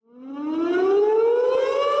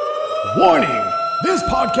Warning! This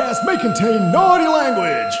podcast may contain naughty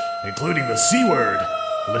language, including the C word.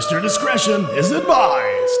 Listener discretion is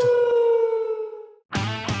advised.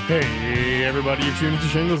 Hey everybody, you're tuning to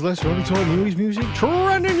Shingles List, where we talk movies, music,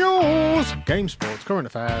 trending news, game, sports, current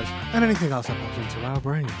affairs, and anything else that pops into our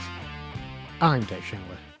brains. I'm Dave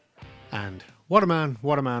Shingler, and what a man,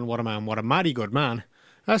 what a man, what a man, what a mighty good man.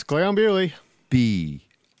 That's Cleon Bewley. Be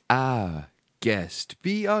our guest.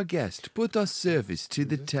 Be our guest. Put our service to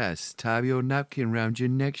the test. Tie your napkin round your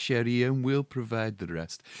neck, Sherry, and we'll provide the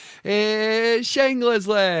rest. Shingler's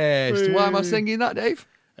List. Why am I singing that, Dave?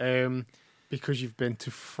 Because you've been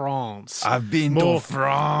to France. I've been to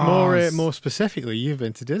France. More specifically, you've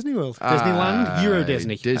been to Disney World. Disneyland? Euro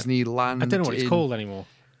Disney. Disneyland. I don't know what it's called anymore.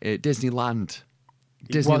 Disneyland.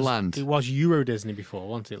 It was Euro Disney before,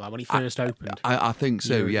 wasn't it? Like when it first opened. I think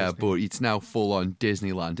so, Euro yeah, Disney. but it's now full on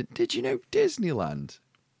Disneyland. And did you know Disneyland?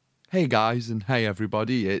 Hey guys, and hey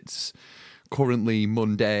everybody, it's currently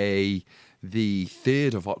Monday, the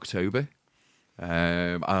 3rd of October.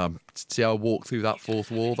 See how I walk through that fourth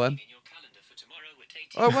wall then?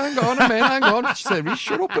 Oh, hang on. Siri,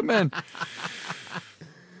 shut up a minute.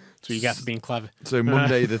 So you get for being clever. So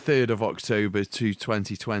Monday, the 3rd of October to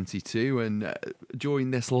 2022, and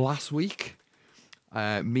during this last week,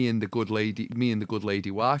 me and the good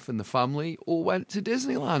lady wife and the family all went to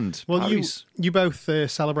Disneyland. Well, Paris. you both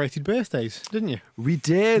celebrated birthdays, didn't you? We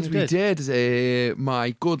did.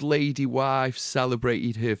 My good lady wife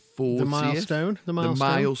celebrated her 40th. The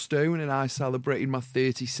milestone. And I celebrated my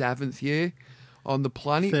 37th year on the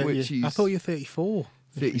planet, 30, which is... I thought you were 34.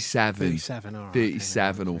 37. 37, all right.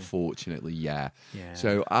 37, okay. unfortunately, yeah. Yeah.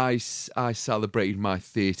 So I celebrated my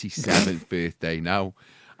 37th birthday. Now,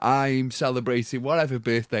 I'm celebrating whatever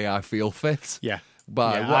birthday I feel fit. Yeah.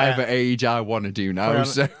 By Yeah, whatever age I want to do now.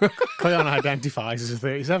 Cleon identifies as a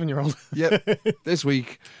 37-year-old. Yep. This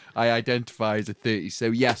week, I identify as a 30. So,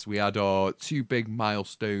 yes, we had our two big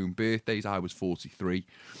milestone birthdays. I was 43.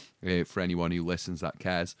 For anyone who listens that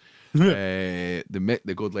cares.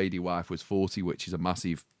 The good lady wife was 40, which is a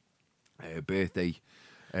massive birthday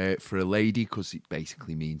for a lady, because it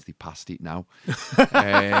basically means they passed it now.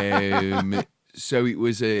 So it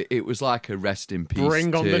was like a rest in peace.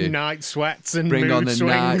 Bring on the night sweats and bring mood on the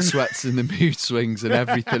swings. night sweats and the mood swings and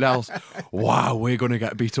everything else. Wow, we're gonna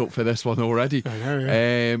get beat up for this one already. I know,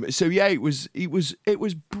 yeah. So yeah, it was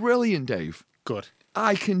brilliant, Dave. Good.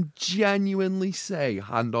 I can genuinely say,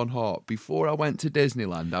 hand on heart, before I went to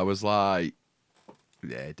Disneyland, I was like,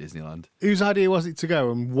 yeah, Disneyland. Whose idea was it to go,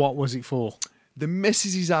 and what was it for? The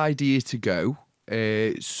missus's idea to go,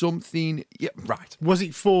 right. Was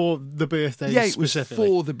it for the birthday? Yeah, it was specifically?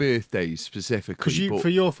 for the birthdays specifically. Because for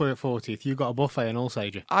your 40th, you got a buffet in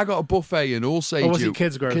Alsager. I got a buffet in Alsager. Or was it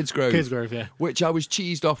Kids Grove? Kids Grove. Kids Grove, yeah. Which I was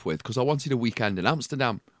cheesed off with because I wanted a weekend in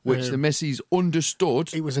Amsterdam, which the missus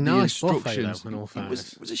understood. It was a the nice buffet, instructions. though, in all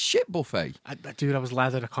fairness. It was a shit buffet. Dude, I was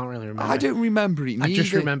lathered. I can't really remember. I don't remember it neither. I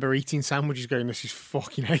just remember eating sandwiches going, this is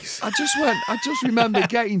fucking ace. I just remember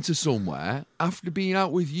getting to somewhere after being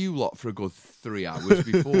out with you lot for a good 3 hours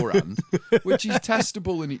beforehand, which is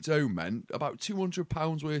testable in its own, meant about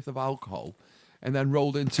 £200 worth of alcohol, and then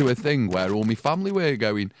rolled into a thing where all my family were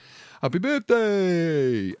going, happy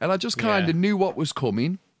birthday, and I just kind of knew what was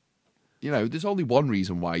coming. You know, there's only one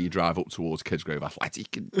reason why you drive up towards Kidsgrove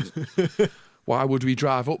Athletic. Why would we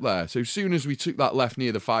drive up there? So as soon as we took that left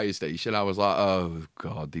near the fire station, I was like, oh,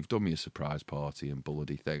 God, they've done me a surprise party and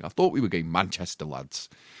bloody thing. I thought we were going Manchester, lads.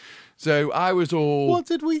 So I was all... What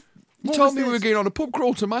did we... You told me we were going on a pub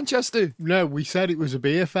crawl to Manchester. No, we said it was a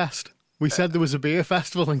beer fest. We said there was a beer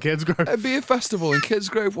festival in Kidsgrove. A beer festival in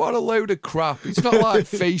Kidsgrove? What a load of crap. It's not like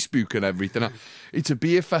Facebook and everything. It's a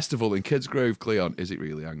beer festival in Kidsgrove, Cleon. Is it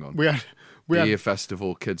really? Hang on. Beer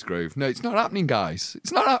festival, Kidsgrove. No, it's not happening, guys.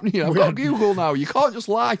 It's not happening. I've got Google now. You can't just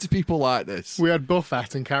lie to people like this. We had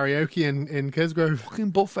buffet and karaoke in Kidsgrove. Fucking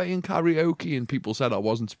buffet and karaoke, and people said I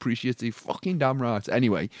wasn't appreciative. Fucking damn right.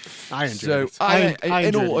 Anyway, I enjoyed it.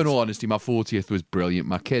 In all honesty, my 40th was brilliant.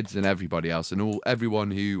 My kids and everybody else, and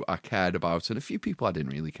everyone who I cared about, and a few people I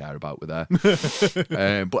didn't really care about were there.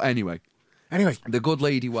 But anyway, the good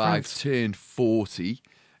lady wife turned 40,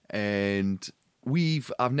 and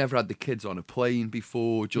I've never had the kids on a plane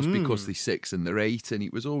before, just because they're 6 and they're 8, and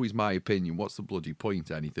it was always my opinion, what's the bloody point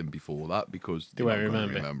of anything before that, because they won't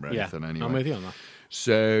remember anything anyway. I'm with you on that.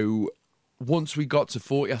 So once we got to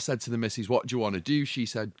 40, I said to the missus, what do you want to do? She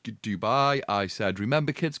said, Dubai. I said,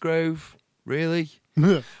 remember Kidsgrove? Really?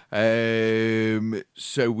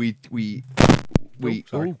 So we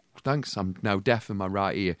oh, thanks, I'm now deaf in my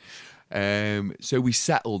right ear. So we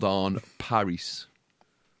settled on Paris.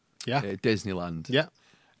 Yeah. Disneyland. Yeah.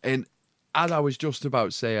 And as I was just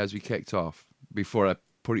about to say as we kicked off, before I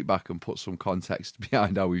put it back and put some context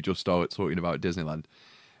behind how we just started talking about Disneyland,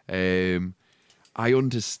 I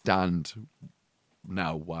understand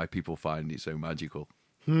now why people find it so magical.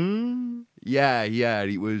 Yeah,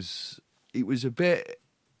 it was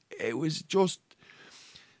just.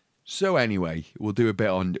 So anyway, we'll do a bit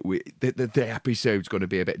on the episode's going to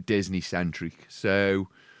be a bit Disney centric. So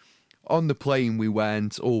on the plane we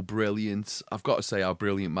went, all brilliant. I've got to say how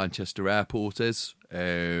brilliant Manchester Airport is.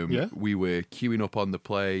 We were queuing up on the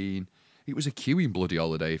plane. It was a queuing bloody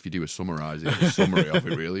holiday if you do a summary of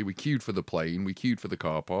it, really. We queued for the plane, we queued for the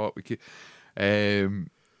car park. Airport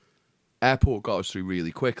got us through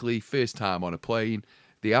really quickly. First time on a plane.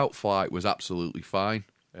 The out flight was absolutely fine.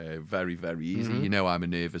 Very, very easy. You know I'm a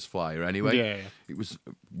nervous flyer anyway. Yeah. It was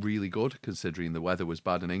really good considering the weather was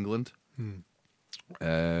bad in England.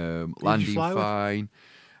 Landing fine.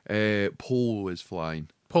 Paul was flying.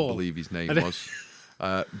 Paul. I believe his name was.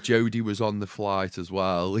 Jodie was on the flight as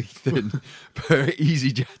well. Ethan,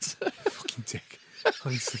 EasyJet. Fucking dick.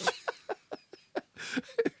 Honestly.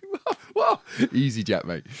 Well, EasyJet,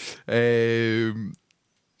 mate.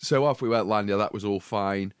 So off we went landing. That was all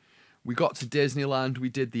fine. We got to Disneyland. We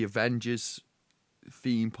did the Avengers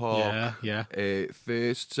theme park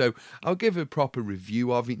first. So I'll give a proper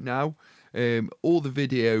review of it now. All the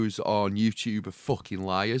videos on YouTube are fucking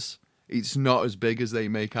liars. It's not as big as they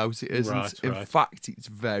make out it is. In fact, it's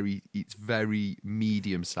very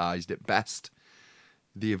medium-sized at best.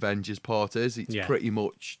 The Avengers part is. It's pretty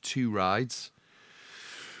much 2 rides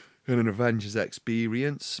and an Avengers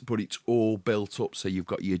experience, but it's all built up. So you've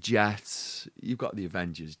got your jets, you've got the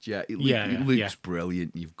Avengers jet. It looks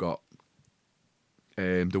brilliant. You've got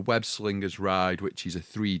the Web Slingers ride, which is a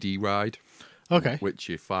 3D ride. Okay. Which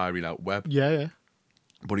you're firing out web. Yeah.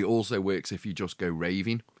 But it also works if you just go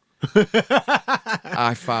raving.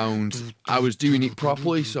 I found I was doing it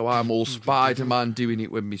properly, so I'm all Spider-Man doing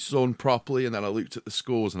it with my son properly, and then I looked at the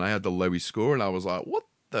scores and I had the lowest score and I was like, what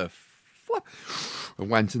the fuck? I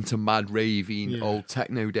went into mad raving, old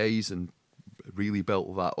techno days, and really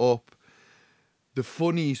built that up. The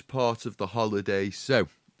funniest part of the holiday, so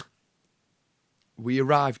we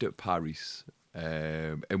arrived at Paris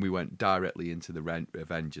and we went directly into the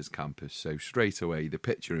Avengers campus, so straight away the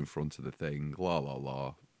picture in front of the thing,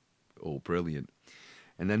 all brilliant.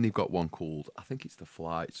 And then they've got one called, I think it's the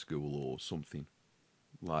Flight School or something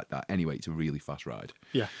like that. Anyway, it's a really fast ride.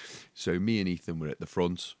 Yeah. So me and Ethan were at the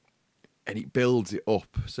front, and it builds it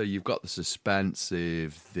up. So you've got the suspense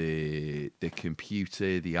of the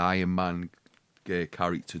computer, the Iron Man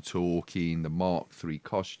character talking, the Mark III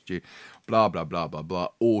costume, blah, blah, blah, blah, blah,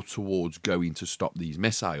 all towards going to stop these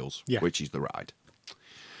missiles, which is the ride.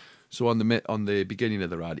 So on the beginning of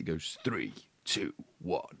the ride, it goes 3, 2,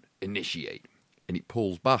 1, initiate. And it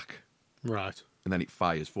pulls back. Right. And then it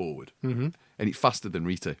fires forward. Mm-hmm. And it's faster than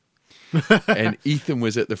Rita. And Ethan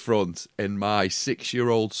was at the front, and my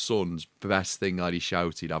 6-year-old son's best thing that he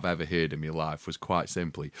shouted I've ever heard in my life was quite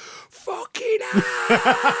simply, "Fucking hell!"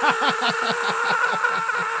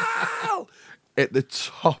 at the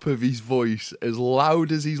top of his voice, as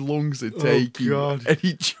loud as his lungs are taking. Oh, God. And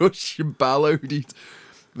he just bellowed it.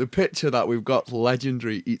 The picture that we've got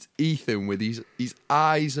legendary. It's Ethan with his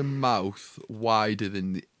eyes and mouth wider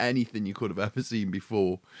than anything you could have ever seen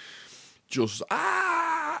before. Just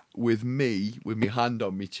with me, with my hand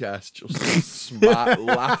on my chest, just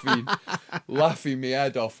laughing my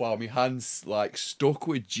head off while my hand's like stuck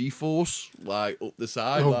with G-force, like up the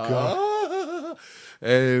side. Oh,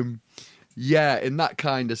 God. Yeah, and that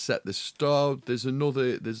kind of set the start. There's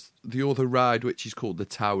the other ride, which is called the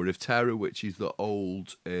Tower of Terror, which is the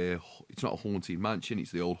old, it's not a haunted mansion,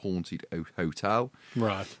 it's the old haunted hotel.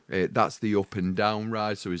 Right. That's the up and down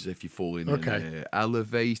ride, so as if you fall in an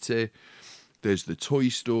elevator. There's the Toy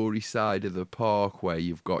Story side of the park where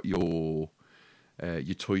you've got your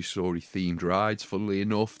Toy Story themed rides, funnily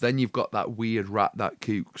enough. Then you've got that weird rat that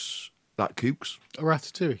kooks.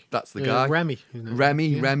 Ratatouille. That's the guy. Remy.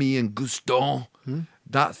 Remy and Gaston.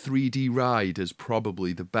 That 3D ride is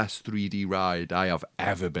probably the best 3D ride I have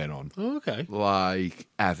ever been on. Oh, okay. Like,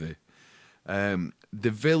 ever. The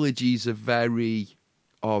villages are very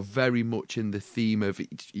much in the theme of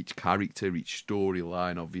each character, each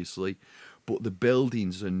storyline, obviously. But the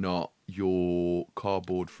buildings are not your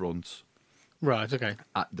cardboard fronts. Right, okay.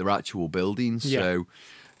 They're actual buildings. Yeah. So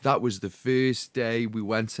that was the first day. We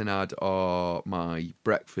went and had my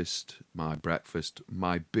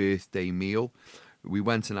birthday meal. We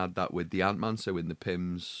went and had that with the Ant-Man, so in the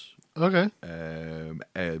Pimm's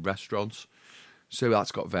restaurants. So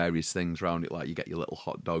that's got various things around it, like you get your little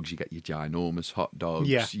hot dogs, you get your ginormous hot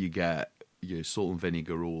dogs, you get your salt and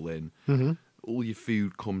vinegar all in. All your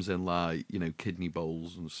food comes in like, kidney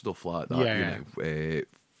bowls and stuff like that,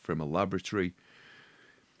 from a laboratory.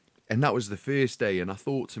 And that was the first day, and I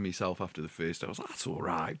thought to myself after the first day, I was like, that's all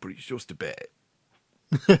right, but it's just a bit...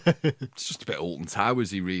 it's just a bit Alton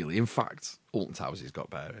Towersy, really. In fact, Alton Towersy's got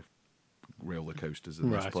better roller coasters than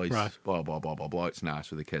this place. Right. Blah, blah, blah, blah, blah. It's nice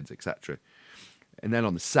for the kids, etc. And then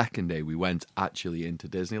on the second day, we went actually into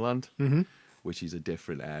Disneyland, which is a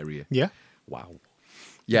different area. Yeah. Wow.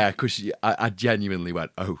 Yeah, because I genuinely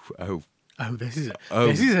went, oh, this is it. Oh.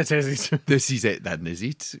 This is it, is it? this is it then, is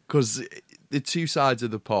it? Because the two sides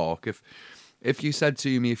of the park, if you said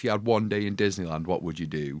to me if you had one day in Disneyland, what would you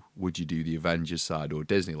do? Would you do the Avengers side or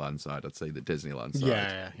Disneyland side? I'd say the Disneyland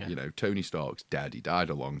side. Yeah. Tony Stark's dead. He died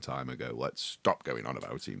a long time ago. Let's stop going on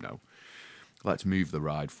about him now. Let's move the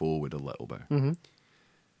ride forward a little bit.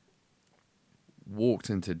 Walked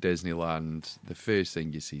into Disneyland. The first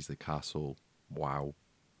thing you see is the castle. Wow.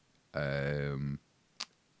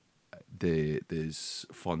 There's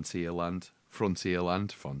Frontierland.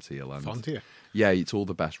 Frontier. Yeah, it's all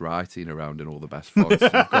the best writing around and all the best fonts.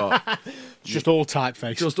 You've got Just all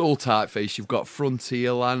typeface. You've got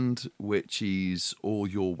Frontierland, which is all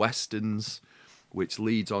your westerns, which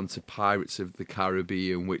leads on to Pirates of the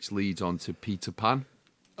Caribbean, which leads on to Peter Pan.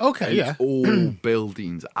 Okay, And yeah. It's all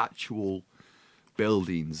buildings, actual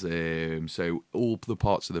buildings. So all the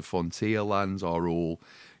parts of the Frontierlands are all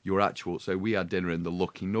your actual. So we had dinner in the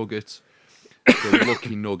Lucky Nugget. The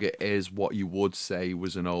Lucky Nugget is what you would say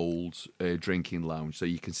was an old drinking lounge. So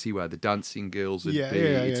you can see where the dancing girls would be.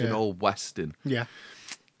 It's an old western. Yeah.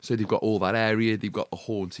 So they've got all that area. They've got the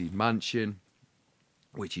Haunted Mansion,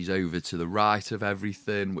 which is over to the right of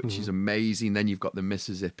everything, which is amazing. Then you've got the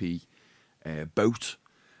Mississippi boat,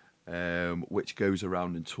 which goes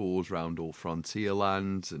around and tours around all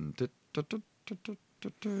Frontierlands and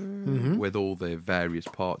with all the various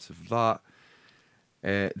parts of that.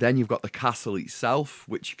 Then you've got the castle itself,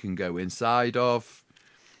 which you can go inside of.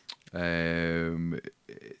 The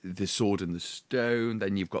Sword and the Stone.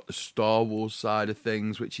 Then you've got the Star Wars side of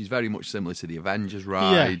things, which is very much similar to the Avengers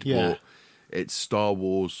ride, but it's Star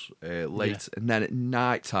Wars late. And then at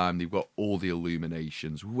night time, they've got all the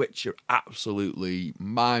illuminations, which are absolutely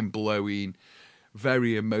mind-blowing,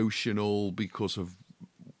 very emotional because of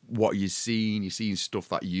what you've seen. You've seen stuff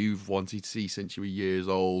that you've wanted to see since you were years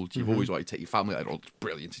old. You've always wanted to take your family. Like, oh, it's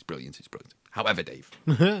brilliant, it's brilliant, it's brilliant. However, Dave.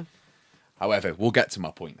 However, we'll get to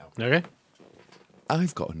my point now. Okay.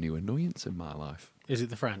 I've got a new annoyance in my life. Is it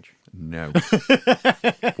the French? No.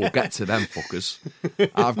 We'll get to them fuckers.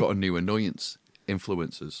 I've got a new annoyance.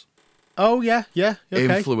 Influencers. Oh, yeah. Okay.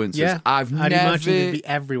 Influencers. Yeah. I'd imagine they'd be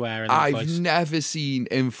everywhere in that place. I've never seen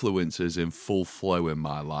influencers in full flow in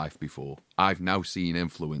my life before. I've now seen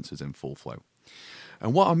influencers in full flow.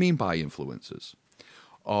 And what I mean by influencers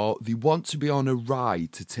are they want to be on a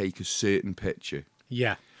ride to take a certain picture.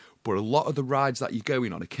 Yeah. But a lot of the rides that you're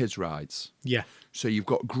going on are kids' rides. Yeah. So you've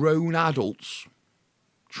got grown adults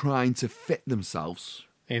trying to fit themselves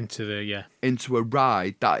into a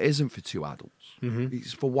ride that isn't for two adults.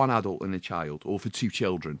 It's for one adult and a child, or for two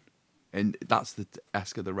children. And that's the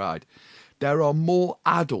esque of the ride. There are more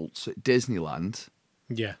adults at Disneyland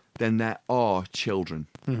than there are children.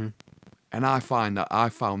 And I found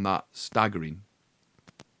that staggering.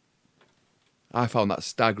 I found that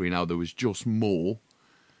staggering how there was just more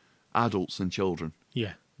adults than children.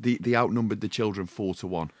 Yeah. They outnumbered the children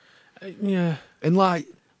 4-1. Yeah. And like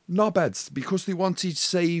knobheads, because they wanted to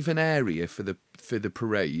save an area for the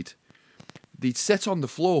parade, they'd sit on the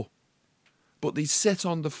floor. But they'd sit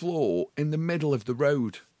on the floor in the middle of the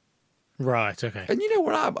road. Right, okay. And you know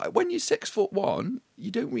what? When you're 6'1",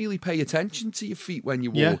 you don't really pay attention to your feet when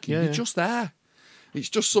you're walking. You're just there. It's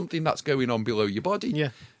just something that's going on below your body.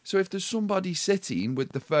 Yeah. So if there's somebody sitting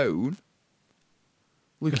with the phone,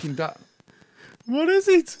 looking down... What is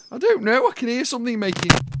it? I don't know. I can hear something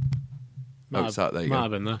making... Might it's that. There you might go.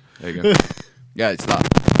 have been there. There you go. Yeah, it's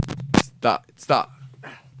that. It's that.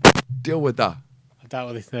 Deal with that. I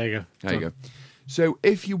doubt what there you go. There you go. So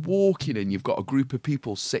if you're walking and you've got a group of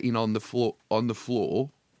people sitting on the floor,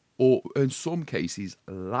 or in some cases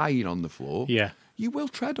lying on the floor, you will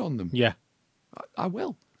tread on them. Yeah. I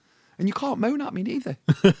will. And you can't moan at me neither.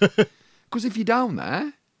 Because if you're down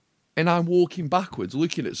there and I'm walking backwards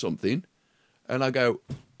looking at something and I go,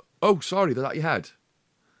 oh, sorry, is that your head?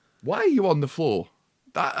 Why are you on the floor?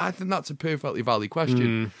 I think that's a perfectly valid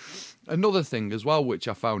question. Another thing as well, which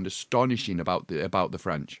I found astonishing about the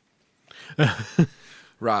French.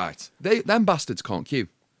 Right. Them bastards can't queue.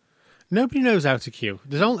 Nobody knows how to queue.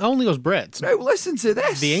 There's only us Brits. No, listen to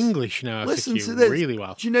this. The English know how Listen to queue to this. really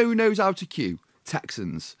well. Do you know who knows how to queue?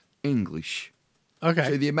 Texans. English. Okay.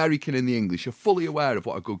 So the American and the English are fully aware of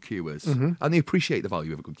what a good queue is, and they appreciate the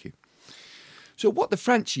value of a good queue. So what the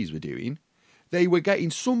Frenchies were doing, they were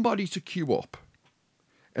getting somebody to queue up,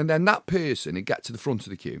 and then that person would get to the front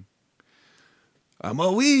of the queue. And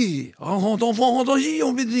then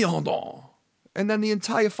the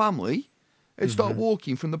entire family would start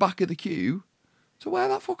walking from the back of the queue to where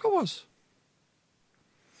that fucker was.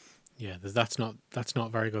 Yeah, that's not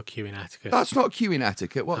very good queuing etiquette. That's not queuing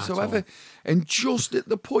etiquette whatsoever. And just at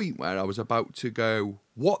the point where I was about to go,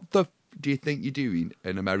 what the do you think you're doing?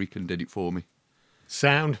 An American did it for me.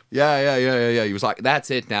 Sound. Yeah. He was like, that's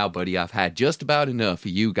it now, buddy. I've had just about enough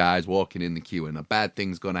of you guys walking in the queue, and a bad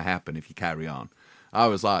thing's going to happen if you carry on. I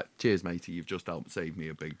was like, cheers, matey. You've just helped save me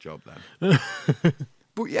a big job then.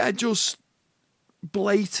 But yeah, just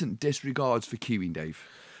blatant disregards for queuing, Dave.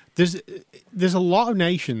 There's a lot of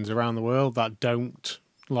nations around the world that don't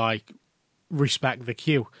respect the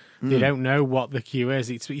queue. They don't know what the queue is.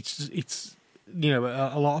 It's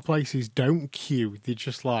a lot of places don't queue. They're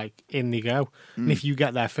just in they go. And if you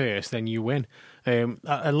get there first, then you win.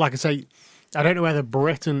 Like I say, I don't know whether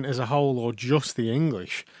Britain as a whole or just the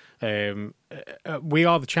English. We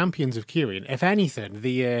are the champions of queuing. If anything,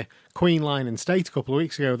 the Queen Line and State a couple of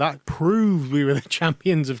weeks ago, that proved we were the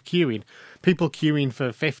champions of queuing. People queuing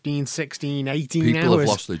for 15, 16, 18 hours. People have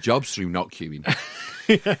lost their jobs through not queuing.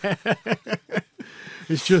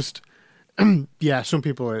 It's just, some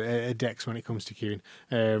people are dicks when it comes to queuing.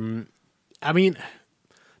 I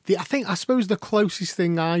suppose the closest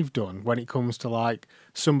thing I've done when it comes to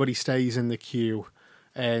somebody stays in the queue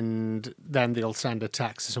and then they'll send a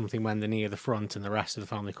text or something when they're near the front and the rest of the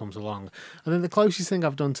family comes along. And then the closest thing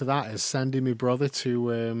I've done to that is sending my brother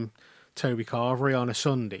to Toby Carvery on a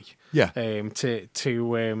Sunday. Yeah.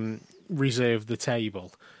 To reserve the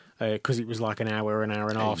table. Because it was an hour and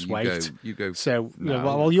a half's wait. You go. So,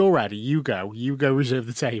 while you're ready, you go reserve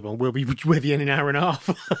the table, and we'll be with you in an hour and a half.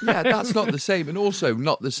 Yeah, that's not the same. And also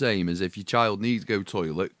not the same as if your child needs to go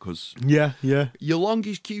toilet, because... Yeah. Your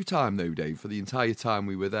longest queue time, though, Dave, for the entire time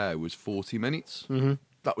we were there was 40 minutes. Mm-hmm.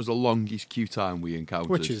 That was the longest queue time we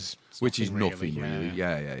encountered. Which is nothing, really.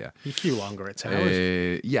 Yeah. You queue longer at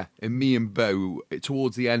hours. Yeah, and me and Bo,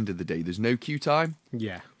 towards the end of the day, there's no queue time.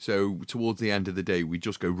 Yeah. So towards the end of the day, we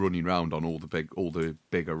just go running around on all the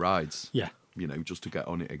bigger rides. Yeah. Just to get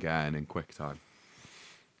on it again in quick time.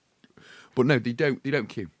 But no, they don't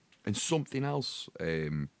queue. And something else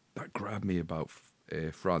that grabbed me about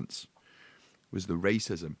France was the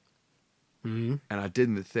racism. Mm-hmm. And I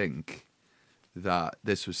didn't think that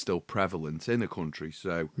this was still prevalent in the country.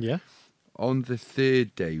 So on the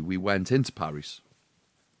third day, we went into Paris.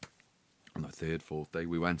 On the fourth day,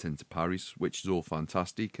 we went into Paris, which is all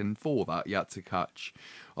fantastic. And for that, you had to catch,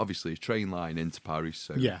 obviously, a train line into Paris.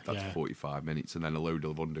 So that's 45 minutes, and then a load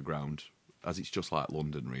of underground, as it's just like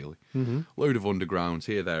London, really. Mm-hmm. Load of underground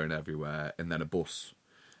here, there, and everywhere, and then a bus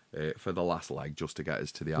for the last leg just to get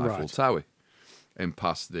us to the Eiffel Tower and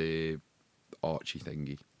past the Archie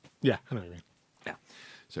thingy. Yeah, I know what you mean. Yeah.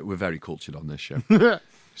 So we're very cultured on this show.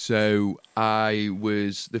 So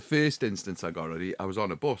the first instance I got ready, I was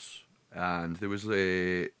on a bus, and there was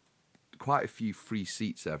quite a few free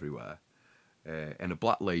seats everywhere. And a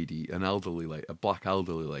black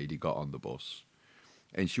elderly lady got on the bus,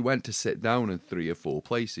 and she went to sit down in 3 or 4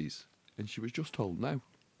 places, and she was just told no.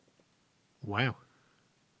 Wow.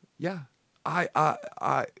 Yeah.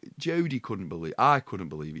 Jody couldn't believe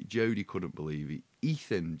it. Jody couldn't believe it.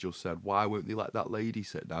 Ethan just said, why won't they let that lady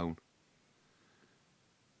sit down?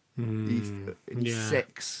 He's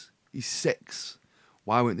 6. He's 6.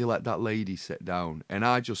 Why won't they let that lady sit down? And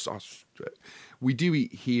we do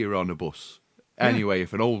it here on a bus. Anyway,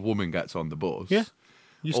 if an old woman gets on the bus... Yeah.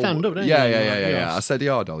 You stand up, don't you? Yeah. I said,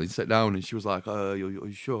 yeah, darling, sit down. And she was like, are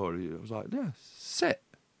you sure? I was like, yeah, sit.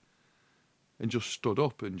 And just stood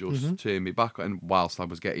up and just turned me back. And whilst I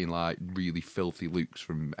was getting really filthy looks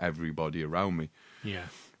from everybody around me. Yeah.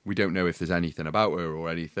 We don't know if there's anything about her or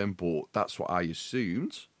anything, but that's what I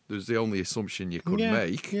assumed. There's the only assumption you could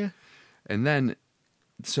make. Yeah. And then,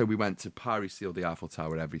 so we went to Paris, sealed the Eiffel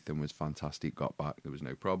Tower, everything was fantastic, got back, there was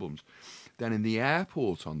no problems. Then in the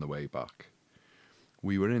airport on the way back,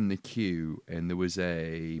 we were in the queue and there was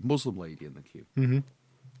a Muslim lady in the queue. Mm-hmm.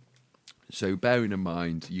 So bearing in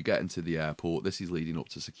mind, you get into the airport, this is leading up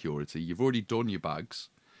to security, you've already done your bags,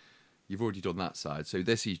 you've already done that side, so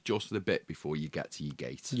this is just the bit before you get to your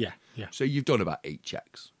gate. Yeah. So you've done about 8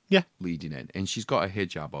 checks. Yeah. Leading in. And she's got a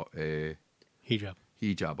hijab on.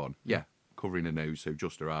 Hijab on, yeah. Covering her nose, so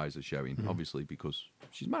just her eyes are showing, obviously, because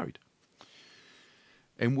she's married.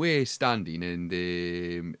 And we're standing, and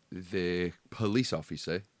the police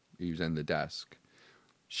officer who's in the desk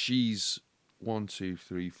she's 1, 2,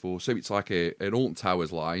 3, 4. So it's like an Alton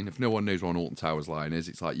Towers line. If no one knows what an Alton Towers line is,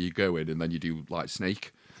 it's like you go in and then you do like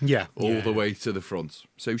snake Yeah. all the way to the front.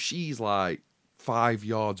 So she's like 5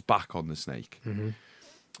 yards back on the snake. Mm-hmm.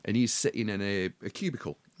 And he's sitting in a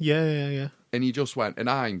cubicle. Yeah. And he just went, and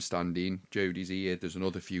I'm standing, Jodie's here, there's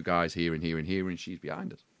another few guys here and here and here, and she's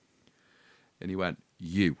behind us. And he went,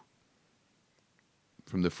 you.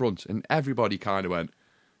 From the front. And everybody kind of went,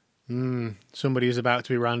 Somebody is about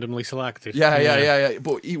to be randomly selected. yeah.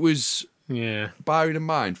 But it was, Yeah. bearing in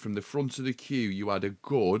mind, from the front of the queue, you had a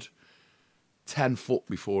good 10 foot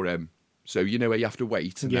before him. So you know where you have to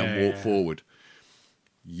wait and then walk forward.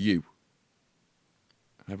 You.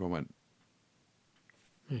 And everyone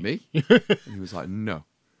went, me? And he was like, no.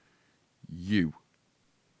 You.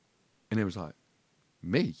 And he was like,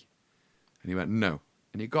 me? And he went, no.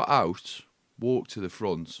 And he got out, walked to the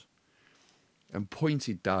front, and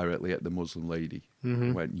pointed directly at the Muslim lady.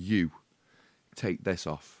 And went, you, take this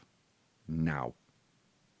off now.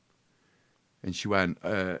 And she went,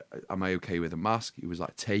 am I okay with a mask? He was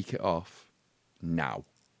like, take it off now.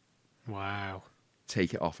 Wow.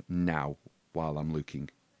 Take it off now while I'm looking.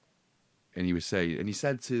 And he was saying, and he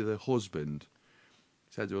said to the husband,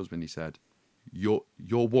 he said, your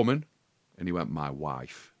woman. And he went, my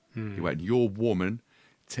wife. He went, your woman,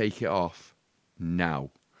 take it off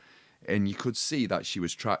now. And you could see that she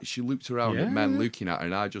was she looked around at men looking at her,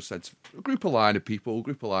 and I just said, a line of people.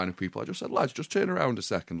 I just said, lads, just turn around a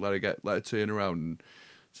second, let her turn around. And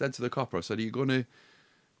said to the copper, I said, are you gonna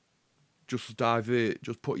just divert,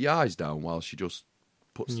 just put your eyes down while she just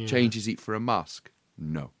changes it for a mask?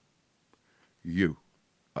 No. You.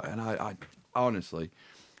 And I honestly,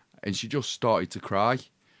 and she just started to cry.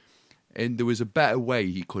 And there was a better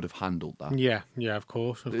way he could have handled that. Yeah, of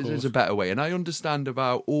course. There's a better way. And I understand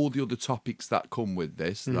about all the other topics that come with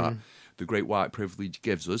this, that the great white privilege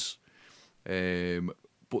gives us.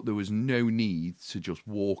 But there was no need to just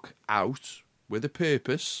walk out with a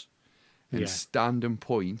purpose and stand and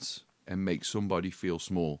point and make somebody feel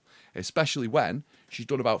small. Especially when she's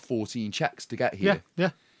done about 14 checks to get here. Yeah.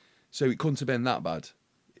 So it couldn't have been that bad.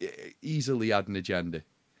 It easily had an agenda.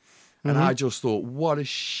 And I just thought, what a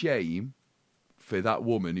shame for that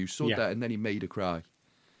woman who stood there, and then he made her cry.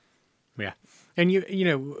 Yeah. And you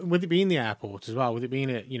know, with it being the airport as well, with it being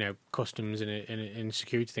a customs and a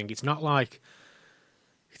security thing, it's not like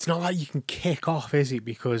you can kick off, is it?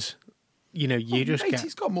 Because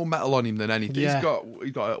He's got more metal on him than anything. Yeah.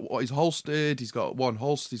 He's holstered. He's got one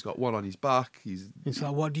holster. He's got one on his back. It's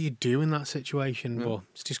like, what do you do in that situation? Yeah. Well,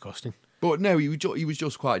 it's disgusting. But no, he was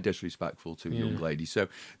just quite disrespectful to a young lady. So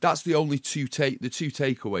that's the only two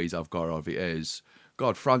takeaways I've got of it is,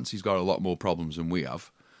 God, France's got a lot more problems than we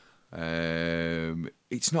have.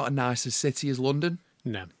 It's not a nicer city as London.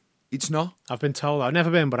 No. It's not. I've been told. I've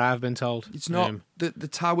never been, but I've been told. It's not. The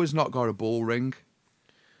tower's not got a ball ring.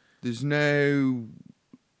 There's no...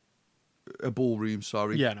 A ballroom,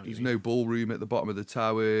 sorry. Yeah, no. There's no ballroom at the bottom of the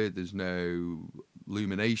tower. There's no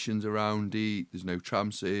illuminations around it. There's no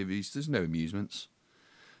tram service. There's no amusements.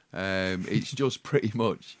 It's just pretty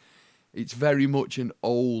much... It's very much an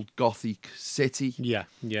old Gothic city. Yeah.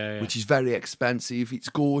 Which is very expensive. It's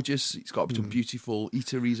gorgeous. It's got some beautiful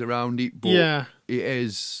eateries around it. But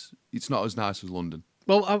it's not as nice as London.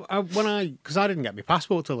 Well, because I didn't get my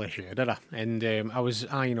passport till this year, did I? And I was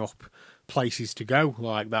eyeing up places to go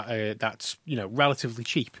like that. That's relatively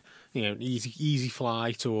cheap, easy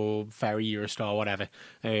flight or ferry, Eurostar, whatever,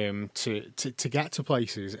 to get to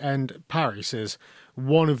places. And Paris is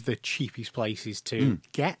one of the cheapest places to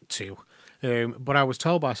get to. But I was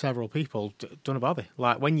told by several people, don't bother.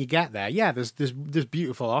 Like when you get there, there's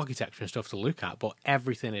beautiful architecture and stuff to look at, but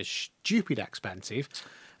everything is stupid expensive.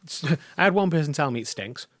 I had one person tell me it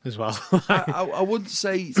stinks as well. I wouldn't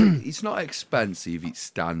say it's not expensive. It's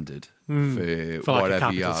standard for like whatever a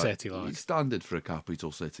capital you are. city. Like. It's standard for a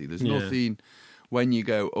capital city. There's nothing when you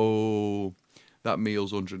go, oh, that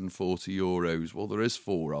meal's €140. Well, there is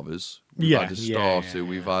 4 of us. We've had a starter.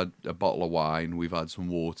 We've had a bottle of wine. We've had some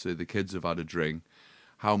water. The kids have had a drink.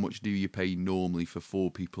 How much do you pay normally for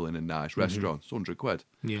 4 people in a nice restaurant? It's £100.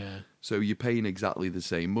 Yeah. So you're paying exactly the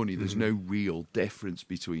same money. There's no real difference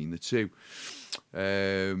between the two.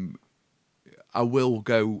 I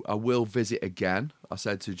will visit again. I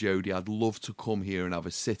said to Jodie, I'd love to come here and have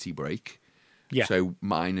a city break. Yeah. So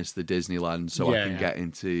minus the Disneyland, so I can get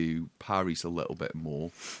into Paris a little bit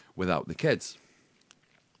more without the kids.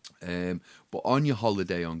 But on your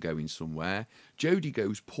holiday on going somewhere, Jodie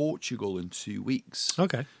goes Portugal in 2 weeks.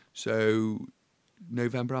 Okay. So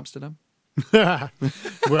November, Amsterdam?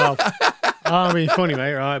 Well, I mean, funny,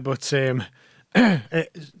 mate, right? But so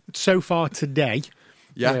far today,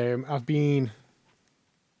 Yeah. I've been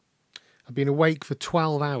awake for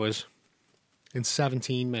 12 hours and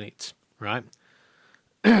 17 minutes, right?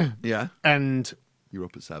 Yeah. And You're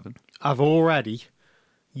up at 7. I've already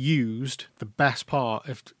used the best part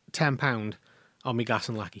of £10 on my gas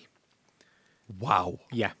and lecky. Wow.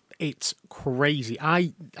 Yeah, it's crazy.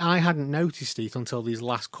 I hadn't noticed it until these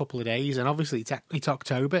last couple of days, and obviously it's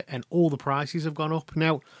October, and all the prices have gone up.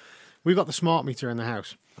 Now, we've got the smart meter in the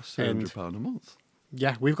house. That's £300 a month.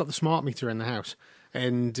 Yeah, we've got the smart meter in the house,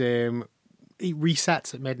 and it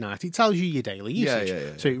resets at midnight. It tells you your daily usage.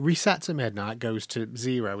 Yeah. So it resets at midnight, goes to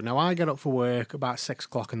 0. Now, I get up for work about 6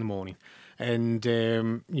 o'clock in the morning. And,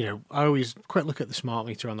 I always quick look at the smart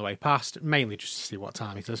meter on the way past, mainly just to see what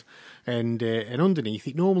time it is. And underneath,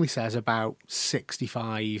 it normally says about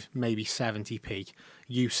 65, maybe 70p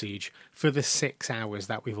usage for the 6 hours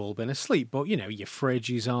that we've all been asleep. But, your fridge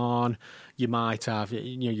is on, you might have,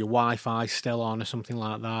 your Wi-Fi still on or something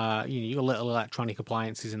like that. Your little electronic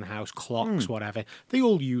appliances in the house, clocks, whatever. They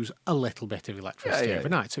all use a little bit of electricity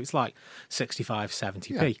overnight. So it's like 65, 70p.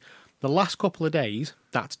 Yeah. The last couple of days,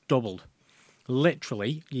 that's doubled.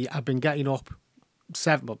 Literally, I've been getting up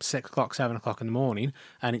 6 o'clock, 7 o'clock in the morning,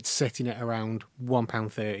 and it's sitting at around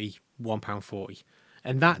 £1.30, £1.40.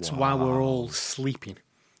 And that's while we're all sleeping.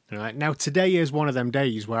 Right? Now, today is one of them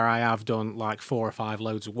days where I have done like 4 or 5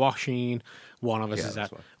 loads of washing. One of us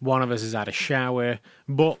has had a shower,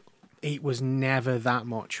 but it was never that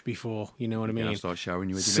much before. You know what I mean? I'll start showering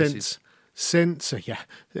you with your missus.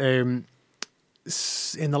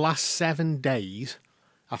 In the last 7 days,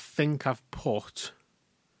 I think I've put,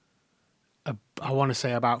 I want to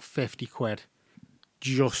say about 50 quid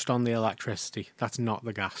just on the electricity. That's not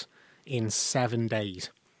the gas. In 7 days.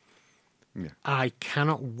 Yeah. I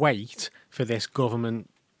cannot wait for this government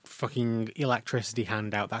fucking electricity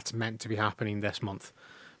handout that's meant to be happening this month,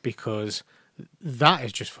 because that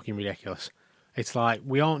is just fucking ridiculous. It's like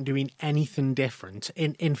we aren't doing anything different.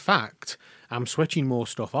 In fact, I'm switching more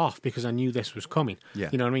stuff off because I knew this was coming. Yeah.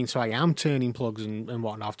 You know what I mean? So I am turning plugs and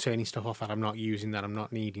whatnot. I'm turning stuff off that I'm not using, that I'm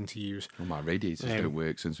not needing to use. Well, my radiators don't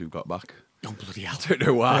work since we've got back. Oh, bloody hell. I don't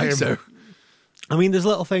know why, so... I mean, there's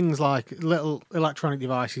little things like little electronic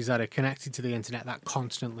devices that are connected to the internet that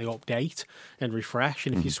constantly update and refresh.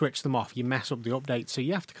 And if you switch them off, you mess up the update. So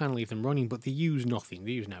you have to kind of leave them running, but they use nothing.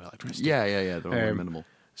 They use no electricity. Yeah. They're all minimal.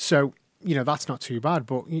 So, that's not too bad.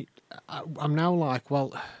 But I'm now like,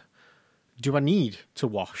 well, do I need to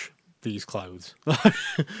wash these clothes?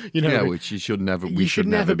 Which you should never. We should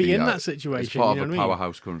never be in that situation. It's part of a what I mean?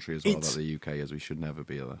 powerhouse country as well that the UK is. We should never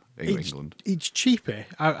be there. England. It's cheaper.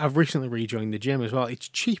 I've recently rejoined the gym as well. It's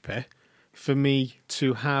cheaper for me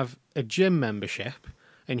to have a gym membership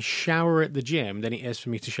and shower at the gym than it is for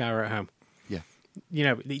me to shower at home.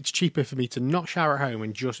 Yeah. It's cheaper for me to not shower at home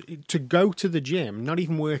and just to go to the gym, not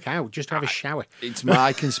even work out, just to have a shower. It's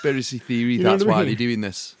my conspiracy theory. That's why they're doing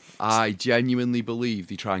this. I genuinely believe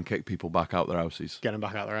they try and kick people back out their houses. Get them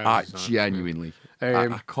back out their houses. Genuinely.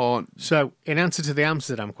 I can't. So, in answer to the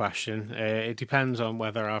Amsterdam question, it depends on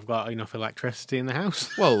whether I've got enough electricity in the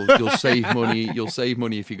house. Well, you'll save money. You'll save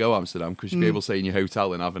money if you go Amsterdam because you'll be able to stay in your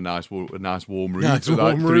hotel and have a nice warm room for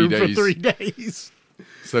like 3 days. For 3 days.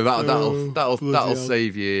 So that'll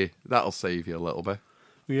save you. That'll save you a little bit.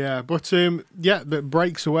 Yeah, but but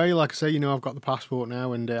breaks away. Like I say, I've got the passport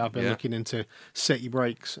now, and I've been looking into city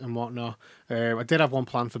breaks and whatnot. I did have one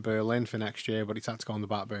planned for Berlin for next year, but it's had to go on the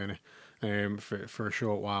back burner for a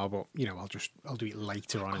short while. But I'll do it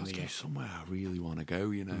later on in the year. Somewhere I really want to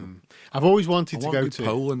go. I've always wanted to go to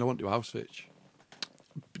Poland. I want to do Auschwitz.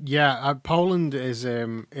 Yeah, Poland is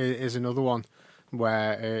another one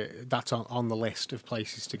where that's on the list of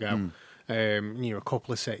places to go. A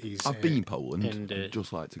couple of cities. I've been Poland and I'd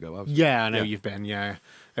just like to go out. Yeah, I know you've been. Yeah,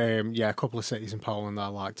 a couple of cities in Poland that I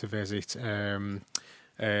like to visit.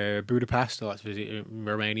 Budapest, I'd like to visit.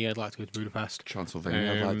 Romania, I'd like to go to Budapest.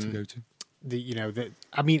 Transylvania, I'd like to go to.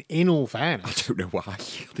 In all fairness, I don't know why. I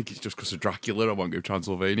think it's just because of Dracula. I won't go to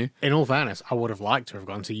Transylvania. In all fairness, I would have liked to have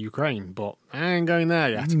gone to Ukraine, but I ain't going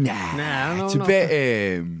there yet. Nah, it's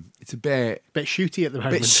a bit shooty at the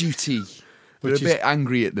moment. Bit shooty. They're a bit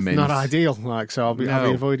angry at the minute. Not ideal, so I'll be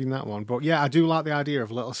avoiding that one. But yeah, I do like the idea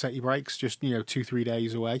of little city breaks, just 2-3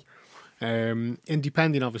 days away. And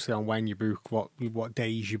depending obviously on when you book, what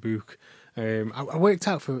days you book. I worked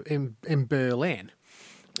out in Berlin.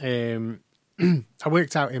 I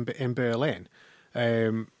worked out in Berlin.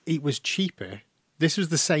 It was cheaper. This was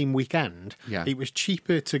the same weekend. Yeah. It was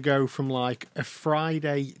cheaper to go from like a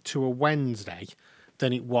Friday to a Wednesday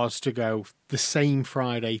than it was to go the same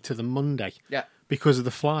Friday to the Monday. Yeah. because of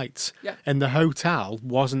the flights. Yeah. And the hotel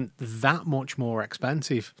wasn't that much more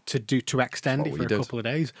expensive to extend it for a couple of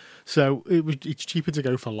days. So it's cheaper to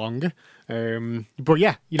go for longer. But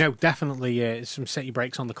yeah, definitely some city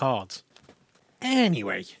breaks on the cards.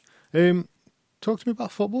 Anyway, talk to me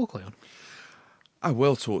about football, Cleon. I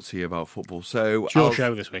will talk to you about football. So it's your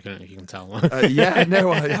show this week, isn't it, if you can tell. Yeah,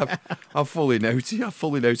 no, I fully note it.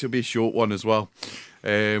 It'll be a short one as well,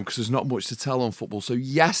 because there's not much to tell on football. So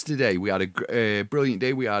yesterday we had a brilliant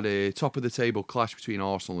day. We had a top of the table clash between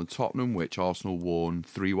Arsenal and Tottenham, which Arsenal won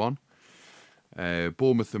 3-1.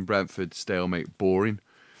 Bournemouth and Brentford stalemate, boring.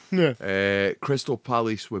 Yeah. Crystal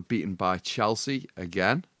Palace were beaten by Chelsea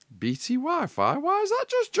again. BT Wi-Fi, why has that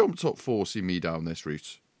just jumped up, forcing me down this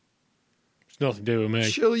route? Nothing to do with me.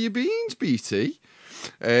 Chill your beans, BT.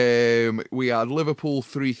 We had Liverpool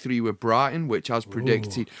 3-3 with Brighton, which, as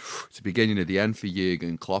predicted, it's the beginning of the end for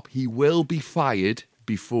Jurgen Klopp. He will be fired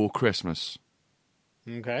before Christmas.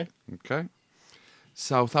 Okay.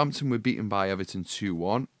 Southampton were beaten by Everton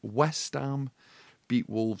 2-1. West Ham beat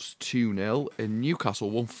Wolves 2-0. And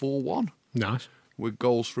Newcastle won 4-1. Nice. With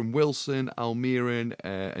goals from Wilson, Almiron,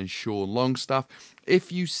 and Sean Longstaff.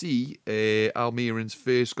 If you see Almiron's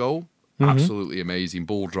first goal, absolutely amazing.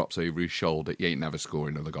 Ball drops over his shoulder. He ain't never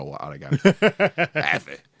scoring another goal like that again.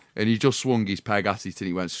 Ever. And he just swung his peg at it and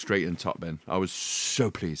he went straight in top bin. I was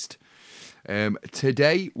so pleased.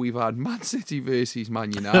 Today, we've had Man City versus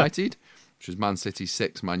Man United, which was Man City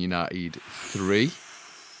 6, Man United 3.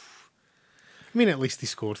 I mean, at least he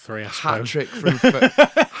scored 3, I suppose.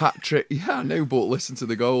 Hat-trick. Yeah, I know, but listen to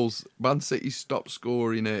the goals. Man City stopped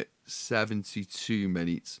scoring at 72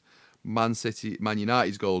 minutes. Man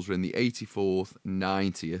United's goals were in the 84th,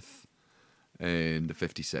 90th, and the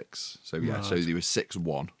 56th. So yeah, right. So they were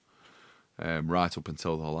 6-1, right up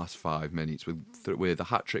until the last 5 minutes with a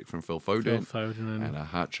hat trick from Phil Foden, and a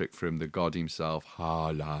hat trick from the god himself,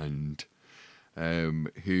 Haaland,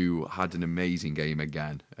 who had an amazing game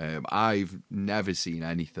again. I've never seen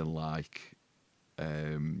anything like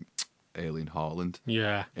Erling Haaland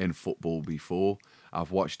in football before.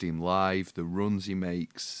 I've watched him live, the runs he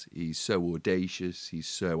makes, he's so audacious, he's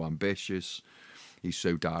so ambitious, he's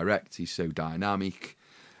so direct, he's so dynamic.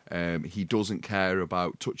 He doesn't care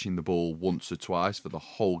about touching the ball once or twice for the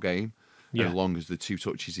whole game, as long as the 2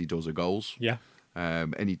 touches he does are goals. Yeah.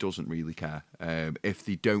 And he doesn't really care. If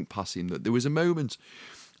they don't pass him, there was a moment,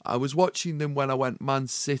 I was watching them when I went Man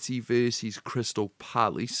City versus Crystal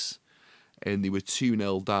Palace, and they were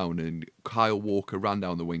 2-0 down, and Kyle Walker ran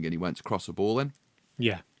down the wing and he went to cross a ball in.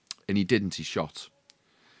 Yeah. And he didn't, he shot.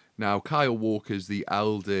 Now, Kyle Walker's the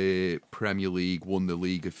elder Premier League, won the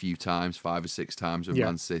league a few times, 5 or 6 times with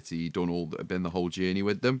Man City, been the whole journey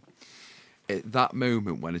with them. At that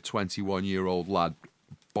moment, when a 21-year-old lad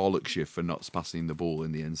bollocks you for not passing the ball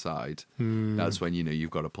in the inside, that's when you know you've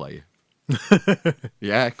got a player.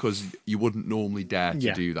 Yeah, because you wouldn't normally dare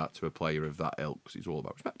to do that to a player of that ilk, because it's all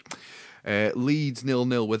about respect. Leeds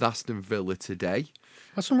 0-0 with Aston Villa today.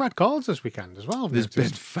 There's some red cards this weekend as well. There's been a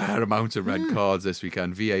fair amount of red cards this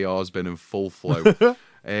weekend. VAR's been in full flow.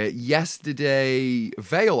 Yesterday,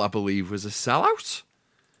 Vale, I believe, was a sellout,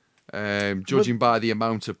 judging by the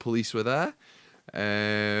amount of police were there.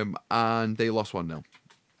 And they lost 1-0.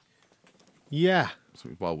 Yeah. So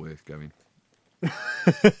it was well worth going.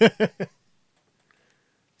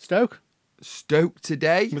 Stoke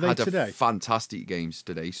today had a fantastic game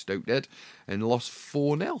today. Stoke did, and lost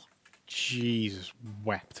 4-0. Jesus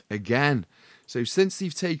wept again. So since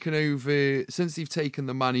they've taken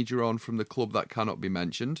the manager on from the club that cannot be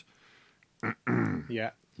mentioned, he's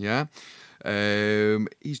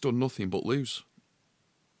done nothing but lose.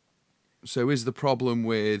 So is the problem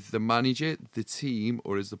with the manager, the team,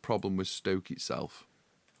 or is the problem with Stoke itself?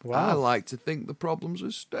 Wow. I like to think the problem's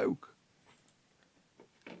with Stoke.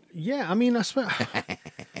 Yeah, I mean, I suppose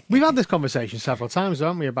we've had this conversation several times,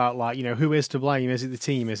 haven't we? About who is to blame? Is it the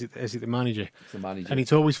team? Is it the manager? It's the manager, and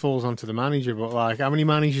it always falls onto the manager. But how many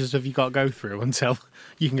managers have you got to go through until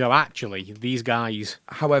you can go? Actually, these guys.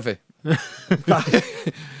 However,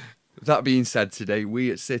 that being said, today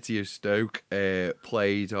we at City of Stoke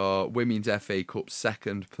played our Women's FA Cup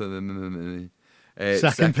second preliminary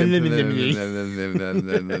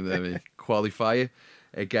qualifier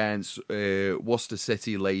against Worcester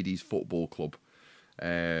City Ladies Football Club,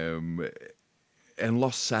 and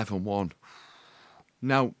lost 7-1.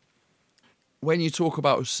 Now, when you talk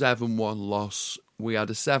about a 7-1 loss, we had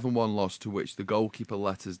a 7-1 loss to which the goalkeeper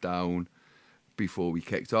let us down before we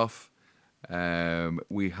kicked off.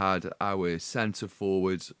 We had our centre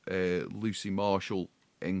forward, Lucy Marshall,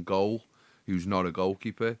 in goal, who's not a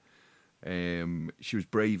goalkeeper. She was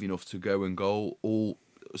brave enough to go in goal.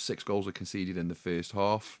 6 goals were conceded in the first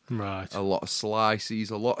half. Right. A lot of slices,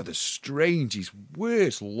 a lot of the strangest,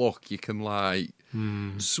 worst luck you can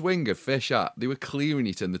swing a fish at. They were clearing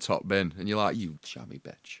it in the top bin, and you're like, you jammy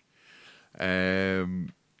bitch.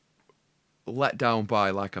 Let down by,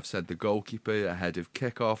 like I've said, the goalkeeper ahead of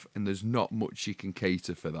kickoff, and there's not much you can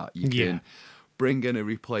cater for that. You can bring in a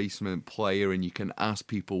replacement player, and you can ask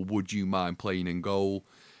people, would you mind playing in goal?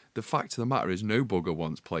 The fact of the matter is, no bugger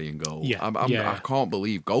wants playing goal. I can't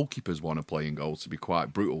believe goalkeepers want to play in goal, to be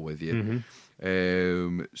quite brutal with you.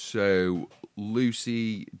 So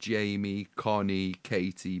Lucy, Jamie, Connie,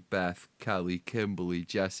 Katie, Beth, Kelly, Kimberly,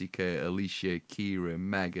 Jessica, Alicia, Kira,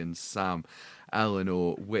 Megan, Sam,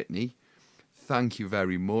 Eleanor, Whitney, thank you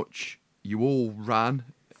very much. You all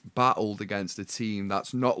battled against a team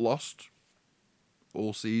that's not lost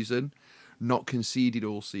all season, not conceded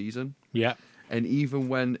all season. Yeah. And even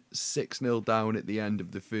when 6-0 down at the end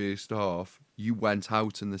of the first half, you went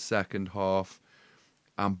out in the second half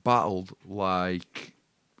and battled like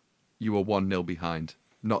you were 1-0 behind,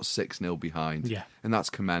 not 6-0 behind. Yeah. And that's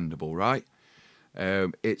commendable, right?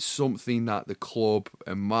 It's something that the club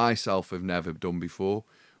and myself have never done before.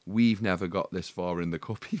 We've never got this far in the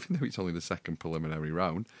Cup, even though it's only the second preliminary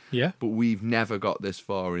round. Yeah. But we've never got this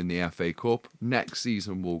far in the FA Cup. Next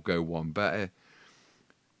season we'll go one better.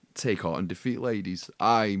 Take heart and defeat, ladies.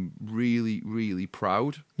 I'm really, really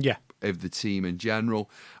proud of the team in general.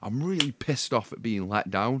 I'm really pissed off at being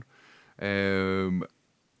let down,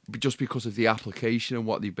 just because of the application and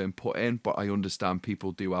what they've been put in. But I understand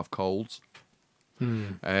people do have colds,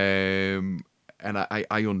 and I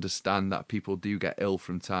understand that people do get ill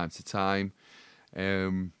from time to time.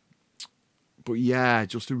 But yeah,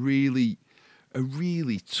 just a really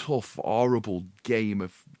tough, horrible day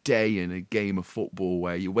in a game of football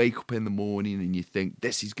where you wake up in the morning and you think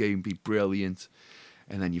this is going to be brilliant,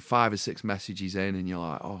 and then you're 5 or 6 messages in and you're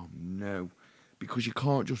like, oh no, because you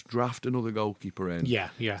can't just draft another goalkeeper in. Yeah.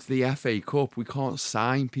 It's the FA Cup. We can't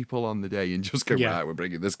sign people on the day and just go, right, we're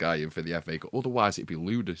bringing this guy in for the FA Cup. Otherwise it'd be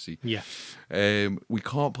lunacy. Yeah. We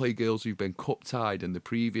can't play girls who've been cup tied in the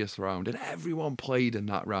previous round, and everyone played in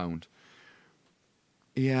that round.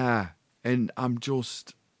 Yeah. And I'm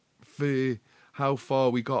just, for how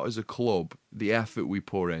far we got as a club, the effort we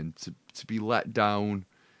put in, to be let down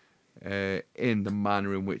in the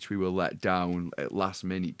manner in which we were let down at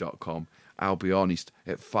lastminute.com. I'll be honest,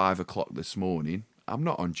 at 5 o'clock this morning, I'm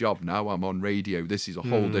not on job now, I'm on radio. This is a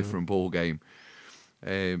whole different ball game.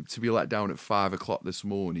 To be let down at 5 o'clock this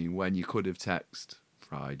morning when you could have texted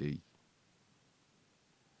Friday,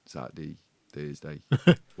 Saturday, Thursday,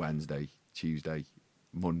 Wednesday, Tuesday,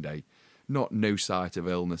 Monday. Not no sight of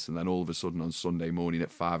illness, and then all of a sudden on Sunday morning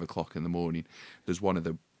at 5 o'clock in the morning, there's one of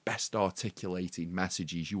the best articulating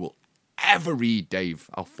messages you will ever read, Dave.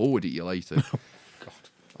 I'll forward it you later. God.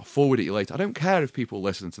 I'll forward it you later. I don't care if people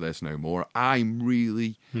listen to this no more. I'm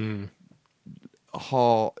really we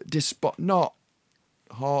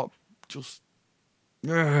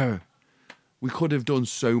could have done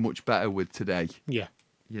so much better with today. Yeah.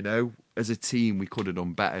 You know, as a team, we could have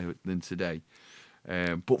done better than today.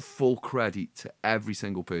 But full credit to every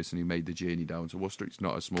single person who made the journey down to Worcester. It's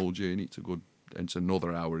not a small journey. It's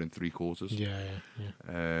another hour and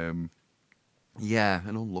 3/4. Yeah,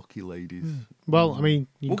 and unlucky ladies. Well, I mean,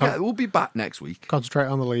 we'll be back next week. Concentrate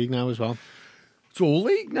on the league now as well. It's all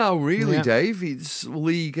league now, really, Dave. It's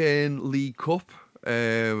league and League Cup.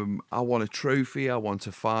 I want a trophy. I want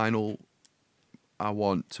a final. I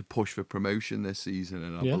want to push for promotion this season,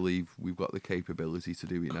 and I believe we've got the capability to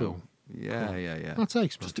do it now. Yeah. That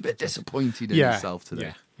takes just a bit disappointed in yourself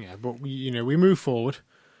today. Yeah, but we move forward.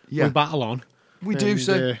 Yeah. We battle on. We do,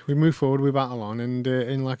 so. We move forward, we battle on,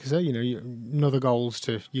 and like I say, you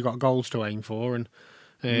got goals to aim for,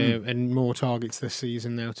 and more targets this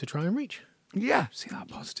season now to try and reach. Yeah. See that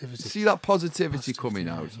positivity. Coming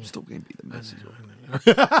out. I'm still going to be the message.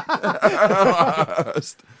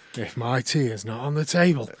 If my tea is not on the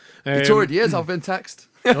table. It already is. I've been texted.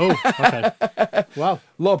 Oh, okay. Well,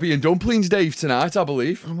 lobby and dumplings, Dave, tonight, I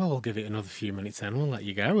believe. Well, we'll give it another few minutes then. We'll let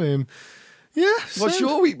you go. Yeah. What's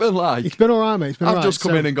your week been like? It's been all right, mate. I've just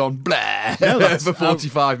come in and gone blah for